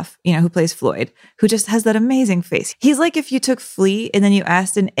Dierkoff, you know, who plays Floyd, who just has that amazing face. He's like if you took Flea and then you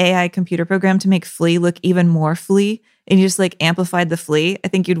asked an AI computer program to make Flea look even more Flea and you just like amplified the Flea, I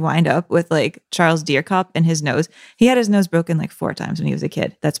think you'd wind up with like Charles Dierkoff and his nose. He had his nose broken like 4 times when he was a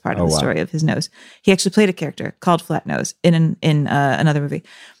kid. That's part of the story of his nose. He actually played a character called Flat Nose in another movie.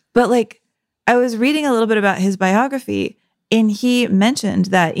 But like I was reading a little bit about his biography and he mentioned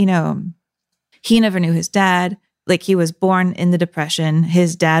that, you know, he never knew his dad. like he was born in the Depression.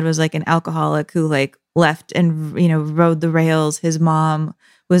 His dad was like an alcoholic who like left and, rode the rails. His mom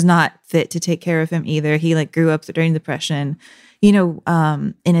was not fit to take care of him either. He like grew up during the Depression,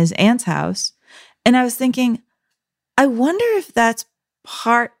 in his aunt's house. And I was thinking, I wonder if that's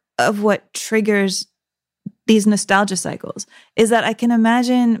part of what triggers these nostalgia cycles, is that I can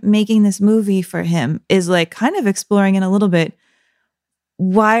imagine making this movie for him is like kind of exploring in a little bit,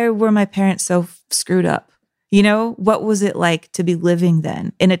 why were my parents so screwed up? What was it like to be living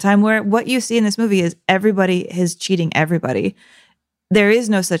then in a time where what you see in this movie is everybody is cheating everybody. There is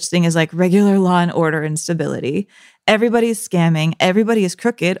no such thing as like regular law and order and stability. Everybody's scamming. Everybody is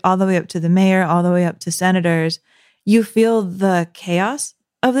crooked, all the way up to the mayor, all the way up to senators. You feel the chaos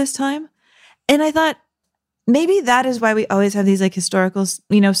of this time. And I thought, maybe that is why we always have these like historical,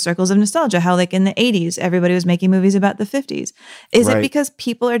 circles of nostalgia. How like in the 80s, everybody was making movies about the 50s. Is it because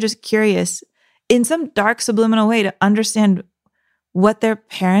people are just curious in some dark subliminal way to understand what their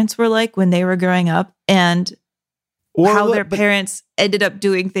parents were like when they were growing up and how their parents ended up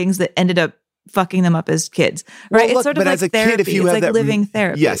doing things that ended up fucking them up as kids, right? It's sort of like therapy. It's like living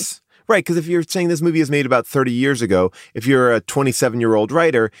therapy. Yes. Right, because if you're saying this movie is made about 30 years ago, if you're a 27-year-old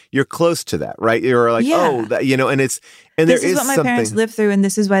writer, you're close to that, right? You're like, and there is this is what my parents lived through, and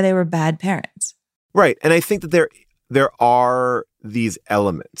this is why they were bad parents. Right, and I think that there are these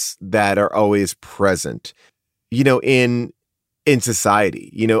elements that are always present, in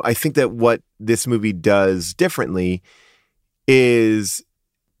society. I think that what this movie does differently is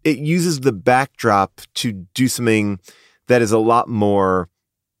it uses the backdrop to do something that is a lot more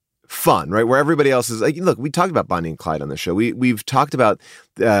fun, right? Where everybody else is like, look, we talked about Bonnie and Clyde on the show. We've talked about,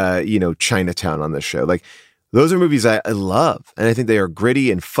 Chinatown on the show. Like, those are movies I love, and I think they are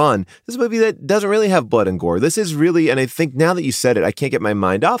gritty and fun. This is a movie that doesn't really have blood and gore. This is really, and I think now that you said it, I can't get my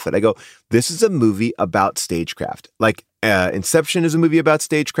mind off it. I go, this is a movie about stagecraft. Like, Inception is a movie about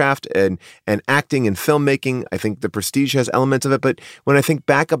stagecraft and acting and filmmaking. I think The Prestige has elements of it, but when I think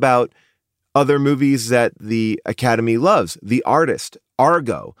back about other movies that the Academy loves, The Artist,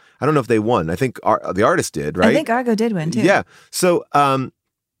 Argo. I don't know if they won. I think The Artist did, right? I think Argo did win too. Yeah. So,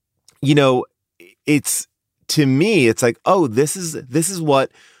 it's, to me, it's like, oh, this is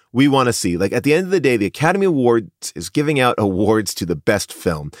what we want to see. Like, at the end of the day, the Academy Awards is giving out awards to the best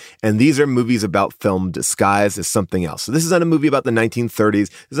film. And these are movies about film disguised as something else. So this is not a movie about the 1930s.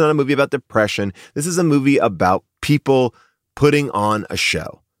 This is not a movie about depression. This is a movie about people putting on a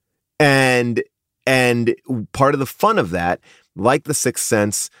show. And part of the fun of that, like The Sixth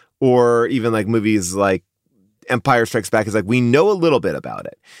Sense, or even like movies like Empire Strikes Back, is like, we know a little bit about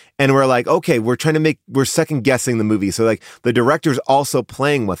it. And we're like, okay, we're second guessing the movie. So like the director's also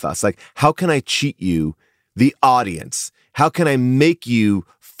playing with us. Like, how can I cheat you, the audience? How can I make you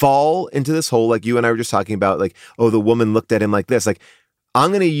fall into this hole? Like you and I were just talking about, like, oh, the woman looked at him like this. Like,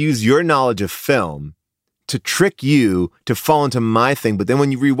 I'm going to use your knowledge of film to trick you to fall into my thing. But then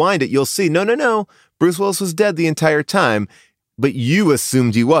when you rewind it, you'll see, no, Bruce Willis was dead the entire time, but you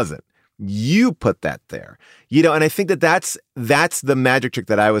assumed he wasn't. You put that there, and I think that's the magic trick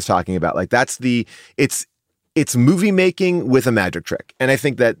that I was talking about. Like, it's movie making with a magic trick. And I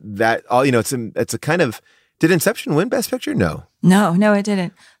think that all, it's a kind of, did Inception win Best Picture? No, it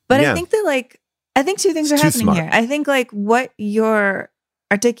didn't. But yeah. I think that I think two things are happening here. I think what you're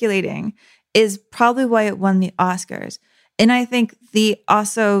articulating is probably why it won the Oscars. And I think the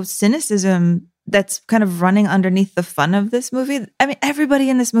also cynicism that's kind of running underneath the fun of this movie. I mean, everybody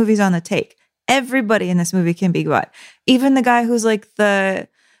in this movie is on the take. Everybody in this movie can be bought. Even the guy who's like the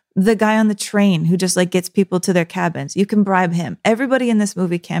guy on the train who just like gets people to their cabins. You can bribe him. Everybody in this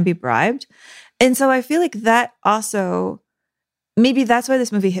movie can be bribed. And so I feel like that also, maybe that's why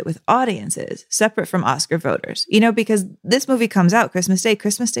this movie hit with audiences separate from Oscar voters, because this movie comes out Christmas Day.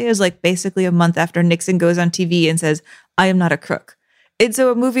 Christmas Day is like basically a month after Nixon goes on TV and says, I am not a crook. And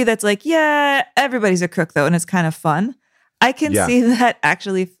so a movie that's like, yeah, everybody's a crook though, and it's kind of fun. I can see that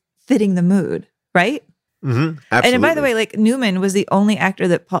actually fitting the mood, right? Mm-hmm. Absolutely. And by the way, like Newman was the only actor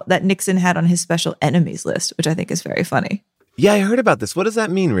that Nixon had on his special enemies list, which I think is very funny. Yeah, I heard about this. What does that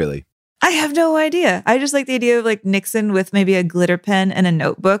mean, really? I have no idea. I just like the idea of like Nixon with maybe a glitter pen and a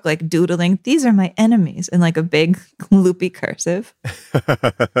notebook, like doodling, these are my enemies, in like a big loopy cursive.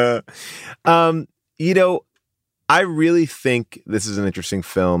 I really think this is an interesting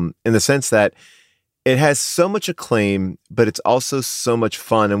film in the sense that it has so much acclaim, but it's also so much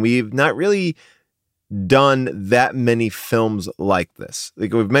fun. And we've not really done that many films like this.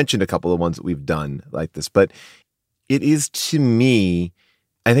 Like, we've mentioned a couple of ones that we've done like this, but it is, to me,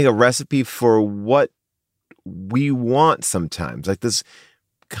 I think, a recipe for what we want sometimes. Like this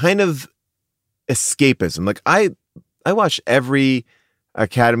kind of escapism. Like, I I watched every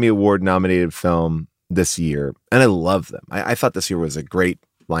Academy Award nominated film this year, and I love them. I thought this year was a great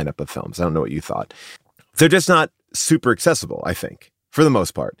lineup of films. I don't know what you thought. They're just not super accessible, I think, for the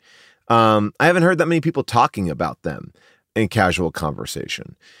most part. I haven't heard that many people talking about them in casual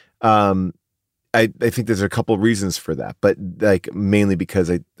conversation. I think there's a couple reasons for that, but like mainly because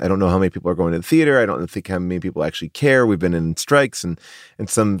I don't know how many people are going to the theater. I don't think how many people actually care. We've been in strikes and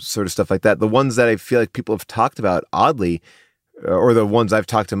some sort of stuff like that. The ones that I feel like people have talked about oddly, or the ones I've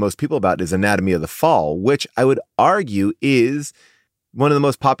talked to most people about, is Anatomy of the Fall, which I would argue is one of the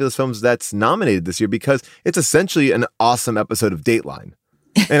most popular films that's nominated this year because it's essentially an awesome episode of Dateline.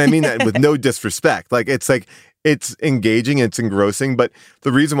 And I mean that with no disrespect. Like it's engaging, it's engrossing, but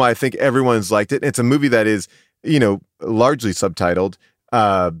the reason why I think everyone's liked it, it's a movie that is, largely subtitled,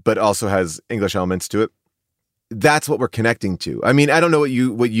 but also has English elements to it. That's what we're connecting to. I mean, I don't know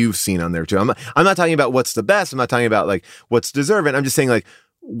what you've seen on there too. I'm not talking about what's the best. I'm not talking about like what's deserving. I'm just saying like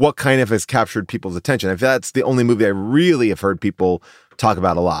what kind of has captured people's attention. If that's the only movie I really have heard people talk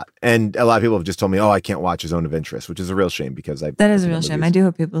about a lot. And a lot of people have just told me, oh, I can't watch Zone of Interest, which is a real shame because that is a real shame. I do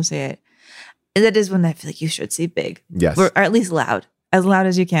hope people see it. That is one that I feel like you should see big. Yes. Or at least loud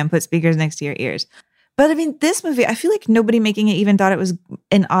as you can. Put speakers next to your ears. But I mean, this movie, I feel like nobody making it even thought it was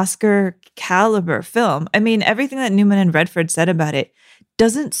an Oscar caliber film. I mean, everything that Newman and Redford said about it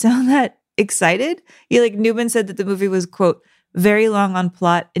doesn't sound that excited. Newman said that the movie was, quote, very long on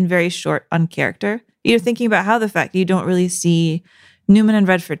plot and very short on character. You're thinking about how the fact you don't really see Newman and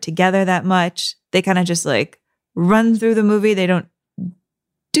Redford together that much. They kind of just like run through the movie. They don't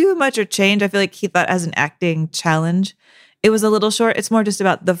do much or change. I feel like he thought as an acting challenge, it was a little short. It's more just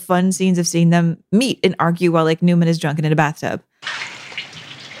about the fun scenes of seeing them meet and argue while like Newman is drunken in a bathtub.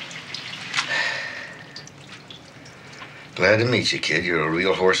 Glad to meet you, kid. You're a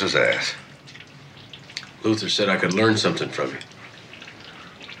real horse's ass. Luther said I could learn something from you.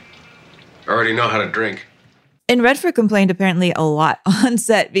 I already know how to drink. And Redford complained apparently a lot on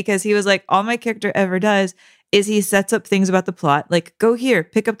set because he was like, all my character ever does is he sets up things about the plot, like go here,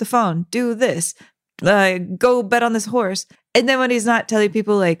 pick up the phone, do this, go bet on this horse. And then when he's not telling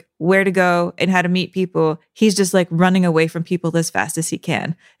people like where to go and how to meet people, he's just like running away from people as fast as he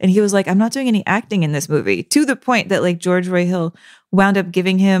can. And he was like, I'm not doing any acting in this movie, to the point that like George Roy Hill wound up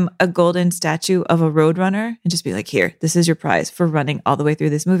giving him a golden statue of a roadrunner and just be like, here, this is your prize for running all the way through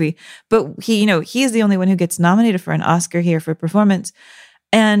this movie. But he is the only one who gets nominated for an Oscar here for performance.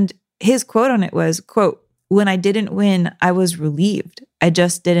 And his quote on it was, quote, when I didn't win, I was relieved. I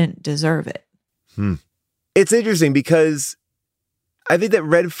just didn't deserve it. It's interesting because I think that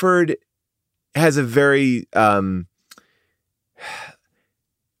Redford has a very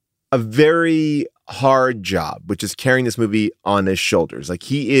hard job, which is carrying this movie on his shoulders. Like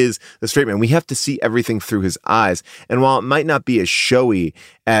he is the straight man. We have to see everything through his eyes. And while it might not be as showy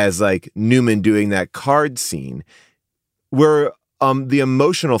as like Newman doing that card scene, where the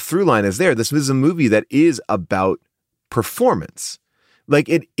emotional through line is there. This is a movie that is about performance. Like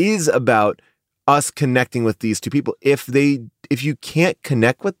it is about us connecting with these two people. If you can't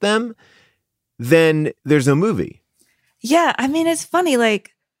connect with them, then there's no movie. Yeah. I mean, it's funny.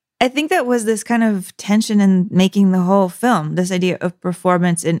 Like, I think that was this kind of tension in making the whole film, this idea of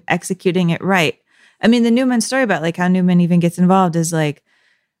performance and executing it right. I mean, the Newman story about like how Newman even gets involved is like,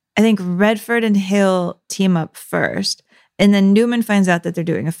 I think Redford and Hill team up first. And then Newman finds out that they're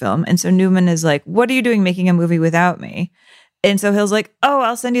doing a film. And so Newman is like, what are you doing making a movie without me? And so Hill's like, oh,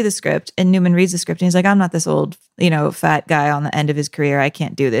 I'll send you the script. And Newman reads the script and he's like, I'm not this old, fat guy on the end of his career. I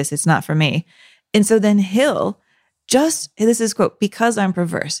can't do this. It's not for me. And so then Hill this is quote, because I'm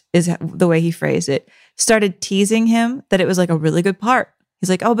perverse is the way he phrased it, started teasing him that it was like a really good part. He's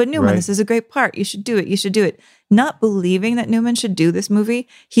like, oh, but Newman, right. This is a great part. You should do it. You should do it. Not believing that Newman should do this movie.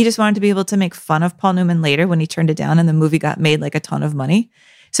 He just wanted to be able to make fun of Paul Newman later when he turned it down and the movie got made like a ton of money.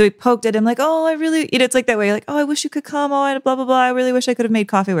 So he poked at him like, oh, I really, it's like that way. Like, oh, I wish you could come. Oh, blah, blah, blah. I really wish I could have made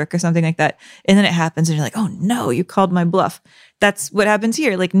coffee work or something like that. And then it happens and you're like, oh no, you called my bluff. That's what happens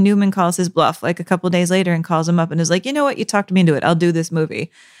here. Like Newman calls his bluff like a couple of days later and calls him up and is like, you know what? You talked me into it. I'll do this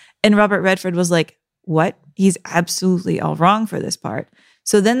movie. And Robert Redford was like, what? He's absolutely all wrong for this part.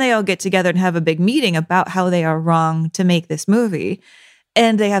 So then they all get together and have a big meeting about how they are wrong to make this movie.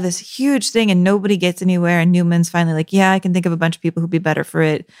 And they have this huge thing and nobody gets anywhere. And Newman's finally like, yeah, I can think of a bunch of people who'd be better for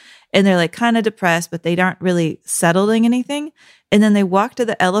it. And they're like kind of depressed, but they aren't really settling anything. And then they walk to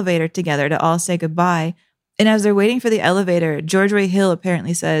the elevator together to all say goodbye. And as they're waiting for the elevator, George Roy Hill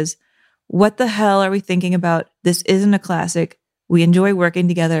apparently says, what the hell are we thinking about? This isn't a classic. We enjoy working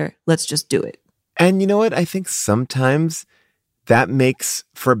together. Let's just do it. And you know what? I think sometimes that makes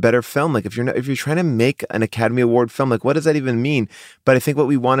for a better film. Like if you're trying to make an Academy Award film, like what does that even mean? But I think what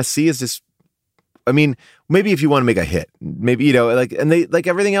we want to see is just, I mean, maybe if you want to make a hit, maybe, you know, like, and they, like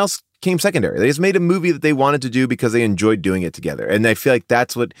everything else came secondary. They just made a movie that they wanted to do because they enjoyed doing it together. And I feel like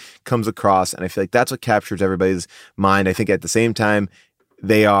that's what comes across. And I feel like that's what captures everybody's mind. I think at the same time,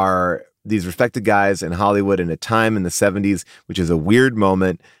 they are these respected guys in Hollywood in a time in the 70s, which is a weird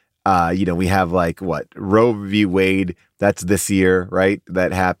moment. You know, we have like Roe v. Wade. That's this year, right?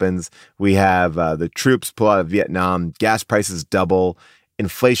 That happens. We have the troops pull out of Vietnam. Gas prices double.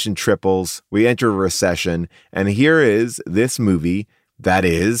 Inflation triples. We enter a recession. And here is this movie that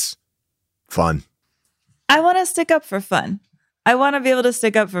is fun. I want to stick up for fun. I want to be able to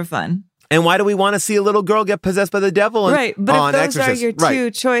stick up for fun. And why do we want to see a little girl get possessed by the devil? Right, but if those Exorcist? are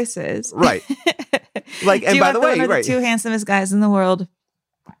your two choices, right? Like, and by the way, the two handsomest guys in the world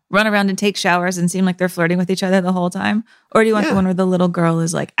run around and take showers and seem like they're flirting with each other the whole time, or do you want the one where the little girl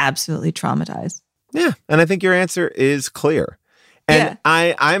is like absolutely traumatized? Yeah, and I think your answer is clear. And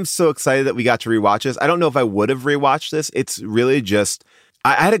I'm so excited that we got to rewatch this. I don't know if I would have rewatched this. It's really just,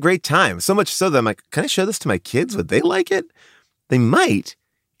 I had a great time. So much so that I'm like, can I show this to my kids? Would they like it? They might.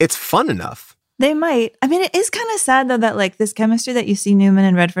 It's fun enough. They might. I mean, it is kind of sad though that like this chemistry that you see Newman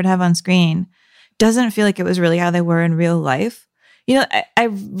and Redford have on screen doesn't feel like it was really how they were in real life. You know, I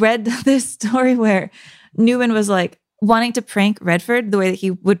read this story where Newman was like wanting to prank Redford the way that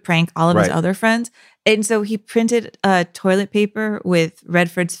he would prank all of his other friends. And so he printed toilet paper with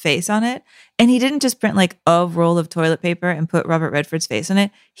Redford's face on it. And he didn't just print like a roll of toilet paper and put Robert Redford's face on it.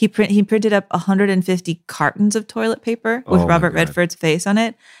 He printed up 150 cartons of toilet paper with Robert Redford's face on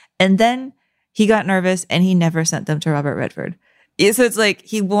it. And then he got nervous and he never sent them to Robert Redford. So it's like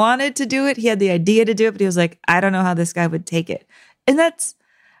he wanted to do it. He had the idea to do it, but he was like, I don't know how this guy would take it. And that's,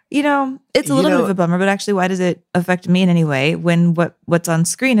 you know, it's a little bit of a bummer, but actually, why does it affect me in any way when what's on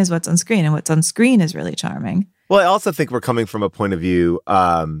screen is what's on screen, and what's on screen is really charming? Well, I also think we're coming from a point of view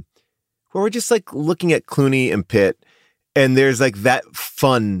where we're just like looking at Clooney and Pitt, and there's like that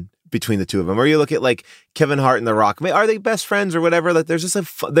fun between the two of them. Or you look at like Kevin Hart and The Rock. Are they best friends or whatever? Like there's just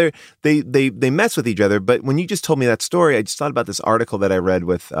a they mess with each other. But when you just told me that story, I just thought about this article that I read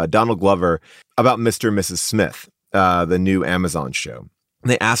with Donald Glover about Mr. and Mrs. Smith, the new Amazon show. And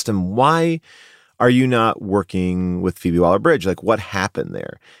they asked him, why are you not working with Phoebe Waller-Bridge? Like, what happened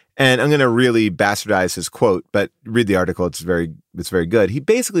there? And I'm going to really bastardize his quote, but read the article. It's very good. He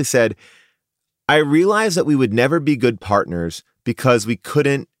basically said, I realized that we would never be good partners because we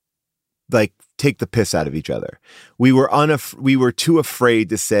couldn't like take the piss out of each other. We were too afraid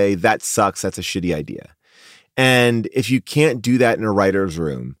to say that sucks. That's a shitty idea. And if you can't do that in a writer's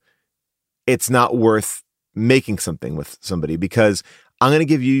room, it's not worth making something with somebody, because I'm going to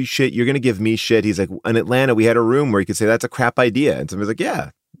give you shit. You're going to give me shit. He's like, in Atlanta, we had a room where you could say, that's a crap idea. And somebody's like, yeah,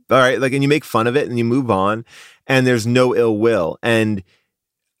 all right. Like, and you make fun of it and you move on and there's no ill will. And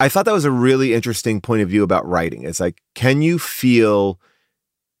I thought that was a really interesting point of view about writing. It's like, can you feel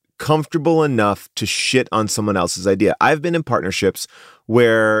comfortable enough to shit on someone else's idea? I've been in partnerships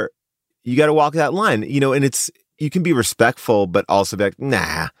where you got to walk that line, you know, and you can be respectful, but also be like,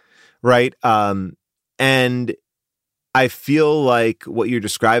 nah. Right. And I feel like what you're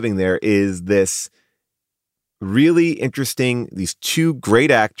describing there is this really interesting, these two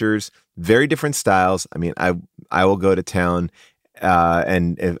great actors, very different styles. I mean, I will go to town,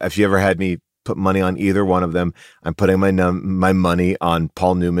 and if you ever had me put money on either one of them, I'm putting my money on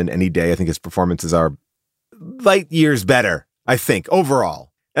Paul Newman any day. I think his performances are light years better, I think,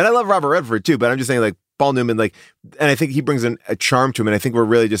 overall. And I love Robert Redford too, but I'm just saying, like, Paul Newman, like, and I think he brings a charm to him, and I think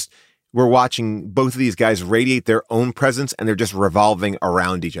we're watching both of these guys radiate their own presence, and they're just revolving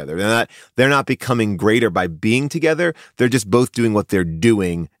around each other. They're not becoming greater by being together. They're just both doing what they're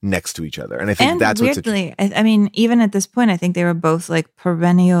doing next to each other. And I think that's weirdly, I mean, even at this point, I think they were both like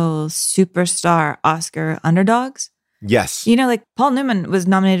perennial superstar Oscar underdogs. Yes. You know, like Paul Newman was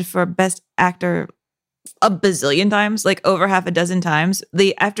nominated for Best Actor a bazillion times, like over half a dozen times.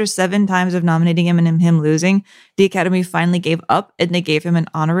 After 7 times of nominating him and him losing, the Academy finally gave up and they gave him an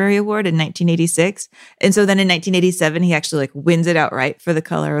honorary award in 1986. And so then in 1987, he actually like wins it outright for The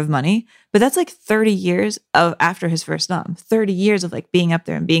Color of Money. But that's like 30 years after his first nom, 30 years of like being up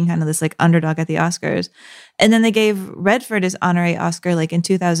there and being kind of this like underdog at the Oscars. And then they gave Redford his honorary Oscar like in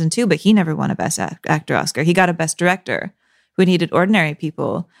 2002, but he never won a Best Actor Oscar. He got a Best Director when he did Ordinary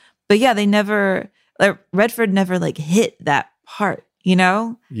People. But yeah, Redford never like hit that part, you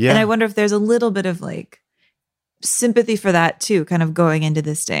know? Yeah. And I wonder if there's a little bit of like sympathy for that too, kind of going into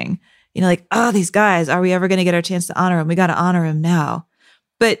this thing. You know, like, oh, these guys, are we ever going to get our chance to honor him? We got to honor him now.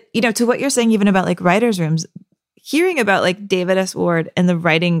 But, you know, to what you're saying, even about like writers' rooms, hearing about like David S. Ward and the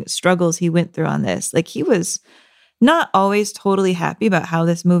writing struggles he went through on this, like he was not always totally happy about how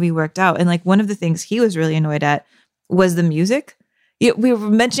this movie worked out. And like one of the things he was really annoyed at was the music. We were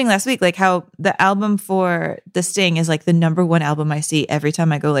mentioning last week, like how the album for The Sting is like the number one album I see every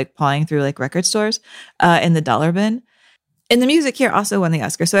time I go like pawing through like record stores in the dollar bin. And the music here also won the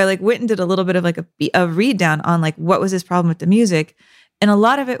Oscar. So I like went and did a little bit of like a read down on like what was his problem with the music. And a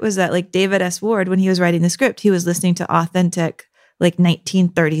lot of it was that like David S. Ward, when he was writing the script, he was listening to authentic like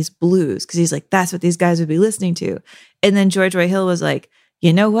 1930s blues because he's like, that's what these guys would be listening to. And then George Roy Hill was like,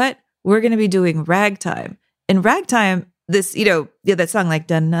 you know what? We're going to be doing ragtime. And ragtime, this, that song like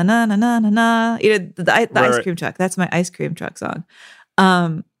da na na na na na na, the ice cream truck. That's my ice cream truck song.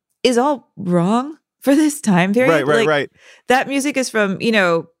 Is all wrong for this time period. Right. That music is from,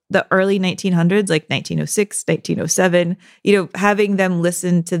 the early 1900s, like 1906, 1907. Having them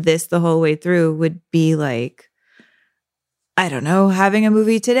listen to this the whole way through would be like, I don't know, having a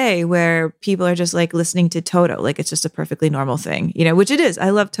movie today where people are just like listening to Toto, like it's just a perfectly normal thing, which it is.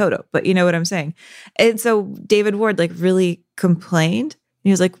 I love Toto, but you know what I'm saying? And so David Ward like really complained.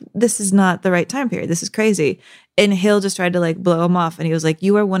 He was like, this is not the right time period. This is crazy. And Hill just tried to like blow him off. And he was like,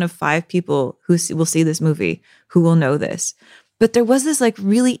 you are one of 5 people who will see this movie who will know this. But there was this like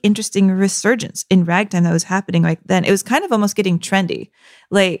really interesting resurgence in ragtime that was happening right then. It was kind of almost getting trendy,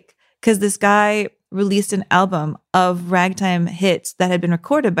 like, because this guy released an album of ragtime hits that had been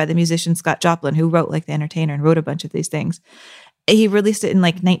recorded by the musician Scott Joplin, who wrote like The Entertainer and wrote a bunch of these things. He released it in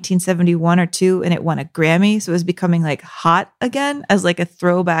like 1971 or 2 and it won a Grammy. So it was becoming like hot again as like a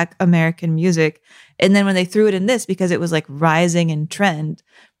throwback American music. And then when they threw it in this, because it was like rising in trend,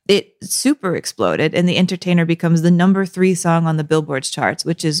 it super exploded. And The Entertainer becomes the number 3 song on the Billboard's charts,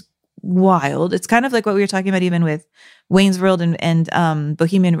 which is wild. It's kind of like what we were talking about even with Wayne's World and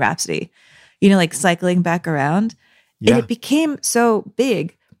Bohemian Rhapsody, like cycling back around. Yeah. And it became so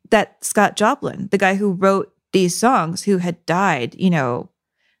big that Scott Joplin, the guy who wrote these songs, who had died,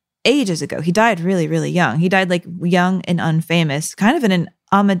 ages ago, he died really, really young. He died like young and unfamous, kind of in an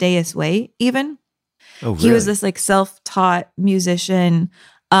Amadeus way, even. Oh, really? He was this like self-taught musician.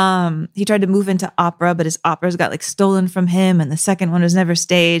 He tried to move into opera, but his operas got like stolen from him. And the second one was never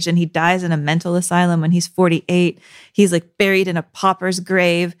staged. And he dies in a mental asylum when he's 48. He's like buried in a pauper's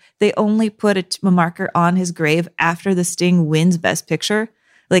grave. They only put a marker on his grave after The Sting wins Best Picture.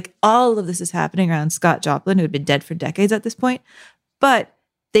 Like all of this is happening around Scott Joplin, who had been dead for decades at this point. But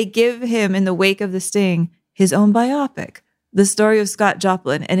they give him, in the wake of The Sting, his own biopic, The Story of Scott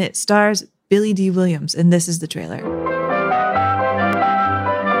Joplin. And it stars Billy D. Williams. And this is the trailer.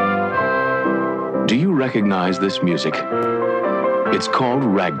 Do you recognize this music? It's called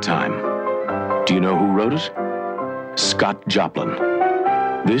ragtime. Do you know who wrote it? Scott Joplin.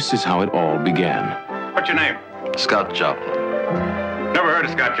 This is how it all began. What's your name? Scott Joplin. Never heard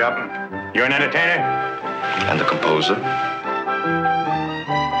of Scott Joplin. You're an entertainer? And a composer.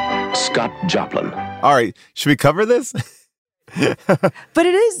 Scott Joplin. All right, should we cover this? But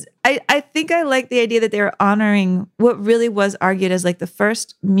it is, I think I like the idea that they were honoring what really was argued as like the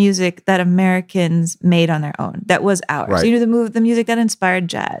first music that Americans made on their own, that was ours. Right. The music that inspired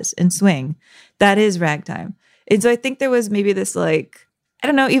jazz and swing, that is ragtime. And so I think there was maybe this like, I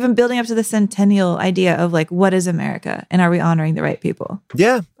don't know, even building up to the centennial idea of like, what is America? And are we honoring the right people?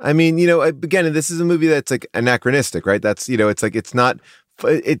 Yeah. I mean, again, this is a movie that's like anachronistic, right? That's, it's like,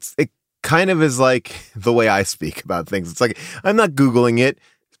 it kind of is like the way I speak about things. It's like, I'm not Googling it,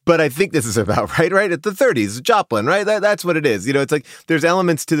 but I think this is about, right? At the 30s, Joplin, right? That's what it is. It's like, there's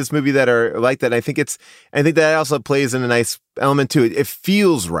elements to this movie that are like that. I think that also plays in a nice element to it. It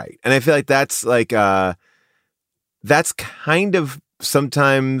feels right. And I feel like that's like, that's kind of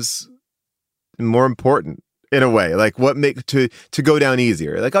sometimes more important in a way, like what make to go down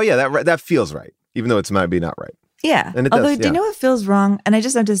easier. Like, oh yeah, that feels right, even though it might be not right. Yeah. And it Although, does, do you know what feels wrong? And I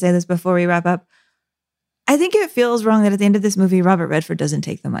just have to say this before we wrap up. I think it feels wrong that at the end of this movie, Robert Redford doesn't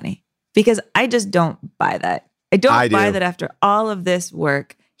take the money, because I just don't buy that. I don't buy that after all of this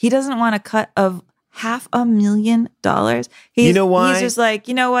work, he doesn't want a cut of $500,000. You know why? He's just like,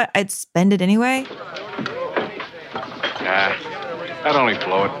 you know what? I'd spend it anyway. Nah, I'd only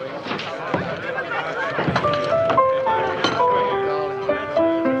blow it.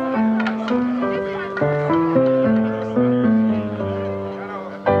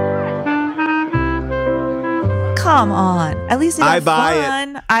 Come on. At least it had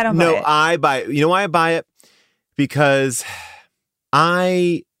fun. It. I don't buy it. No, I buy it. You know why I buy it? Because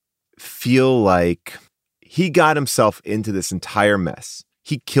I feel like he got himself into this entire mess.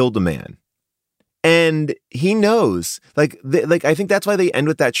 He killed a man. And he knows, like I think that's why they end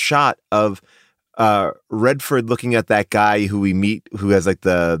with that shot of Redford looking at that guy who we meet, who has like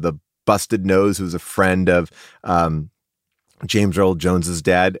the busted nose, who's a friend of James Earl Jones's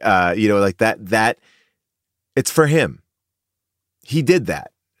dad. Like that. It's for him. He did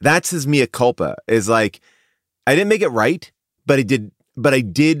that. That's his mea culpa. Is like, I didn't make it right, but I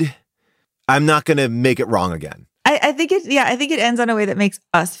did. I'm not going to make it wrong again. I think it ends on a way that makes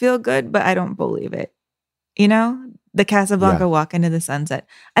us feel good, but I don't believe it. The Casablanca walk into the sunset.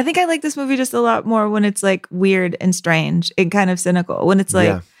 I think I like this movie just a lot more when it's like weird and strange and kind of cynical. When it's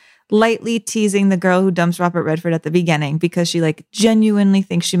like lightly teasing the girl who dumps Robert Redford at the beginning because she like genuinely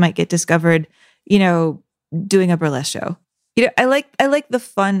thinks she might get discovered, doing a burlesque show. I like the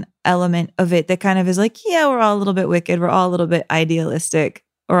fun element of it that kind of is like, yeah, we're all a little bit wicked. We're all a little bit idealistic.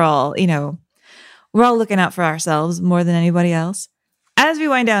 We're all looking out for ourselves more than anybody else. As we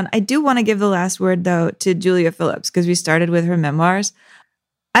wind down, I do want to give the last word, though, to Julia Phillips, because we started with her memoirs.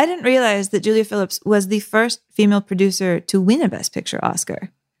 I didn't realize that Julia Phillips was the first female producer to win a Best Picture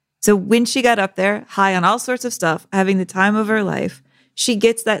Oscar. So when she got up there, high on all sorts of stuff, having the time of her life, she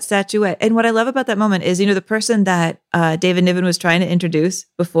gets that statuette. And what I love about that moment is, the person that David Niven was trying to introduce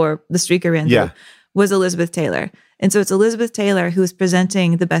before the streaker ran through was Elizabeth Taylor. And so it's Elizabeth Taylor who is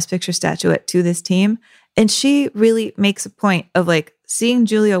presenting the Best Picture statuette to this team. And she really makes a point of like seeing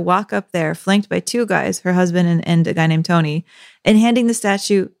Julia walk up there flanked by two guys, her husband and a guy named Tony, and handing the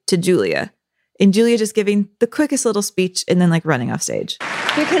statue to Julia. And Julia just giving the quickest little speech and then like running off stage.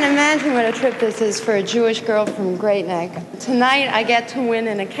 You can imagine what a trip this is for a Jewish girl from Great Neck. Tonight I get to win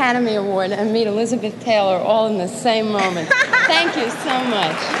an Academy Award and meet Elizabeth Taylor all in the same moment. Thank you so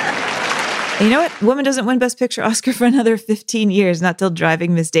much. And you know what? Woman doesn't win Best Picture Oscar for another 15 years, not till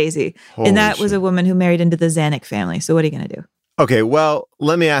Driving Miss Daisy. Holy and that was shit. a woman who married into the Zanuck family. So what are you going to do? Okay, well,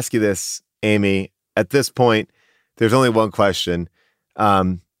 let me ask you this, Amy. At this point, there's only one question.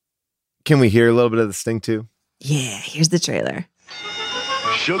 Can we hear a little bit of the Sting too? Yeah, here's the trailer.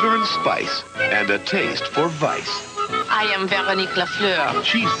 Sugar and spice and a taste for vice. I am Veronique Lafleur.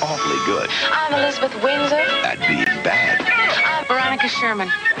 She's awfully good I'm Elizabeth Windsor. at being bad. I'm Veronica Sherman.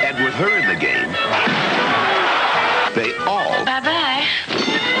 And with her in the game, they all Bye-bye.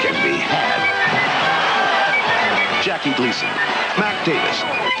 can be had. Jackie Gleason, Mac Davis,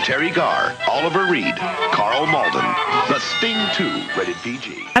 Terry Garr, Oliver Reed, Carl Malden. The Sting 2, rated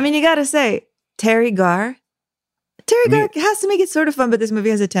PG. I mean, you got to say, Terry Garr has to make it sort of fun, but this movie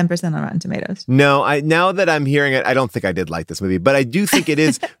has a 10% on Rotten Tomatoes. No, now that I'm hearing it, I don't think I did like this movie, but I do think it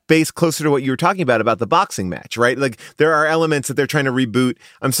is based closer to what you were talking about the boxing match, right? Like there are elements that they're trying to reboot.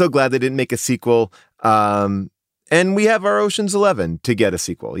 I'm so glad they didn't make a sequel. And we have our Ocean's 11 to get a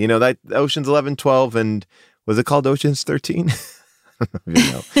sequel. That Ocean's 11, 12, and was it called Ocean's 13?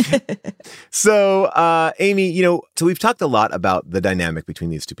 So, Amy, so we've talked a lot about the dynamic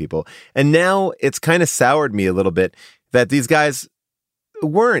between these two people, and now it's kind of soured me a little bit that these guys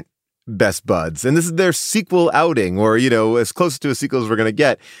weren't best buds, and this is their sequel outing, or as close to a sequel as we're gonna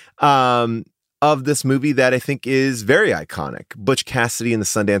get, of this movie that I think is very iconic, Butch Cassidy and the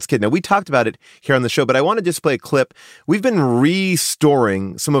Sundance Kid. Now, we talked about it here on the show, but I want to just play a clip. We've been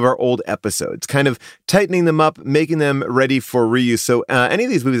restoring some of our old episodes, kind of tightening them up, making them ready for reuse. So any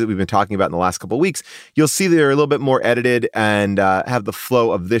of these movies that we've been talking about in the last couple of weeks, you'll see they're a little bit more edited and have the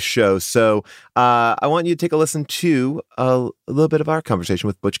flow of this show. So I want you to take a listen to a little bit of our conversation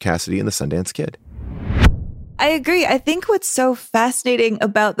with Butch Cassidy and the Sundance Kid. I agree. I think what's so fascinating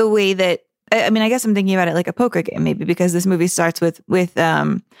about the way that, I guess I'm thinking about it like a poker game, maybe, because this movie starts with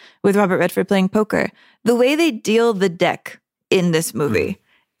Robert Redford playing poker. The way they deal the deck in this movie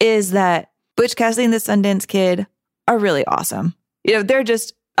is that Butch Cassidy and the Sundance Kid are really awesome. They're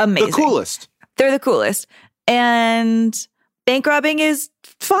just amazing. The coolest. They're the coolest. And bank robbing is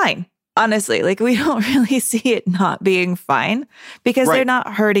fine, honestly. Like, we don't really see it not being fine because they're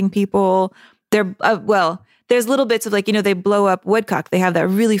not hurting people. They're, there's little bits of they blow up Woodcock. They have that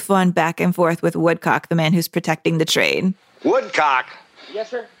really fun back and forth with Woodcock, the man who's protecting the train. Woodcock? Yes,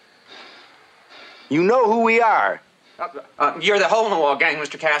 sir? You know who we are. You're the hole-in-the-wall gang,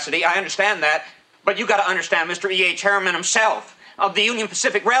 Mr. Cassidy. I understand that. But you got to understand Mr. E.H. Harriman himself of the Union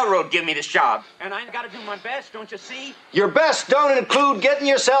Pacific Railroad give me this job. And I got to do my best, don't you see? Your best don't include getting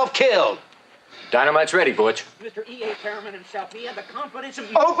yourself killed. Dynamite's ready, Butch. Mr. E.H. Harriman himself, he had the confidence of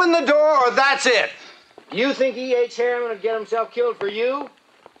you. Open the door or that's it. You think E.H. Harriman would get himself killed for you?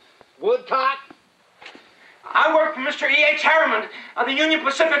 Woodcock? I work for Mr. E.H. Harriman of the Union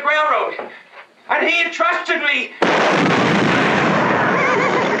Pacific Railroad. And he entrusted me.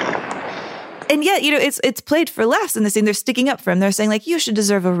 And yet, it's played for laughs in this scene. They're sticking up for him. They're saying, you should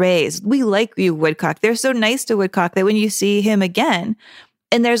deserve a raise. We like you, Woodcock. They're so nice to Woodcock that when you see him again,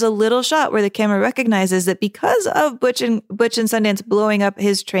 And there's a little shot where the camera recognizes that because of Butch and Sundance blowing up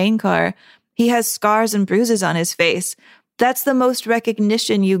his train car, he has scars and bruises on his face. That's the most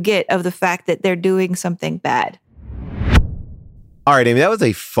recognition you get of the fact that they're doing something bad. All right, Amy, that was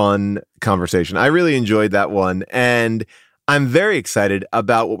a fun conversation. I really enjoyed that one. And I'm very excited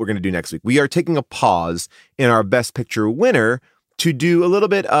about what we're going to do next week. We are taking a pause in our Best Picture winner to do a little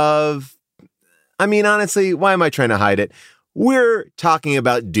bit of, honestly, why am I trying to hide it? We're talking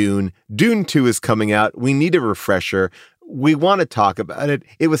about Dune. Dune 2 is coming out. We need a refresher. We want to talk about it.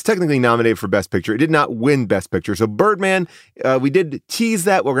 It was technically nominated for Best Picture. It did not win Best Picture. So Birdman, we did tease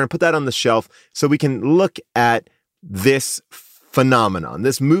that. We're going to put that on the shelf so we can look at this phenomenon,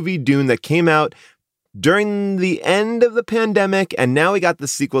 this movie Dune that came out during the end of the pandemic, and now we got the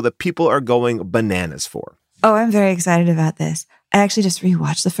sequel that people are going bananas for. Oh, I'm very excited about this. I actually just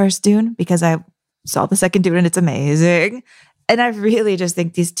rewatched the first Dune because I saw the second Dune and it's amazing. And I really just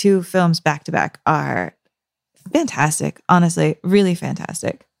think these two films back to back are fantastic. Honestly, really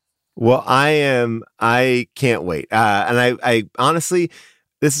fantastic. Well, I can't wait. And I honestly,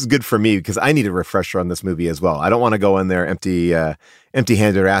 this is good for me because I need a refresher on this movie as well. I don't want to go in there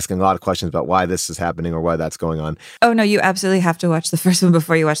empty-handed or asking a lot of questions about why this is happening or why that's going on. Oh, no, you absolutely have to watch the first one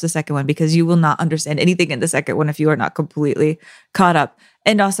before you watch the second one because you will not understand anything in the second one if you are not completely caught up.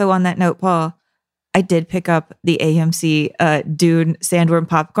 And also on that note, Paul, I did pick up the AMC Dune Sandworm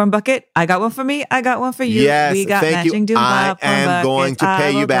popcorn bucket. I got one for me. I got one for you. Yes, we got thank you. Dune I am buckets. going to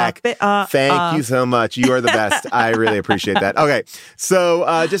pay you back. Thank you so much. You are the best. I really appreciate that. Okay, so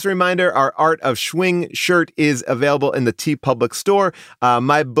just a reminder, our Art of Schwing shirt is available in the TeePublic store.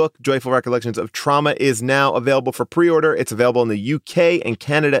 My book, Joyful Recollections of Trauma, is now available for pre-order. It's available in the UK and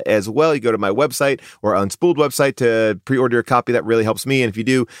Canada as well. You go to my website or Unspooled website to pre-order your copy. That really helps me. And if you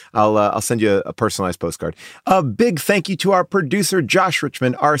do, I'll send you a personalized postcard. A big thank you to our producer, Josh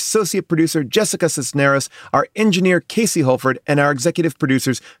Richmond, our associate producer, Jessica Cisneros, our engineer, Casey Holford, and our executive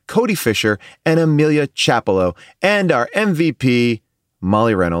producers, Cody Fisher and Amelia Chapello, and our MVP,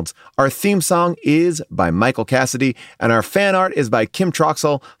 Molly Reynolds. Our theme song is by Michael Cassidy, and our fan art is by Kim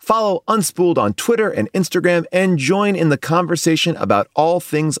Troxel. Follow Unspooled on Twitter and Instagram, and join in the conversation about all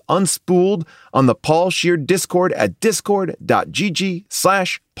things Unspooled on the Paul Scheer Discord at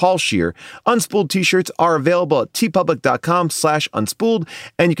discord.gg/Paul Scheer. Unspooled t-shirts are available at tpublic.com/unspooled,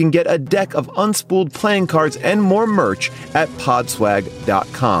 and you can get a deck of Unspooled playing cards and more merch at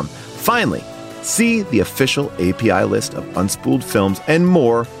podswag.com. Finally, see the official API list of Unspooled films and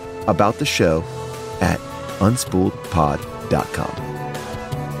more about the show at unspooledpod.com.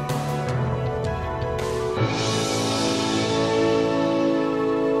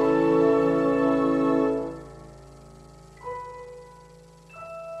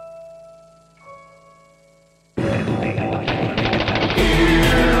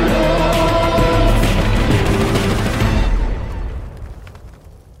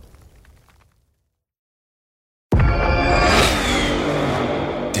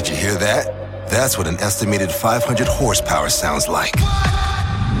 That's what an estimated 500 horsepower sounds like.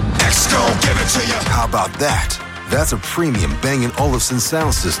 X-Gon, give it to you. How about that? That's a premium Bang & Olufsen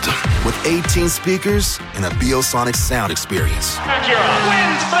sound system with 18 speakers and a Biosonic sound experience. Acura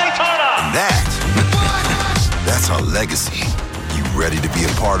wins Daytona. And that's our legacy. You ready to be a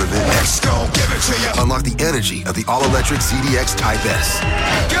part of it? X-Gon, give it to you. Unlock the energy of the all-electric ZDX Type S.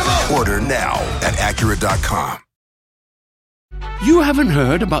 Order now at Acura.com. You haven't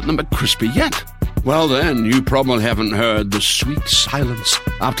heard about the McCrispy yet? Well, then, you probably haven't heard the sweet silence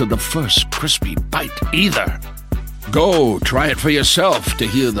after the first crispy bite either. Go try it for yourself to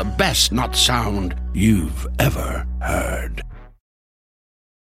hear the best nut sound you've ever heard.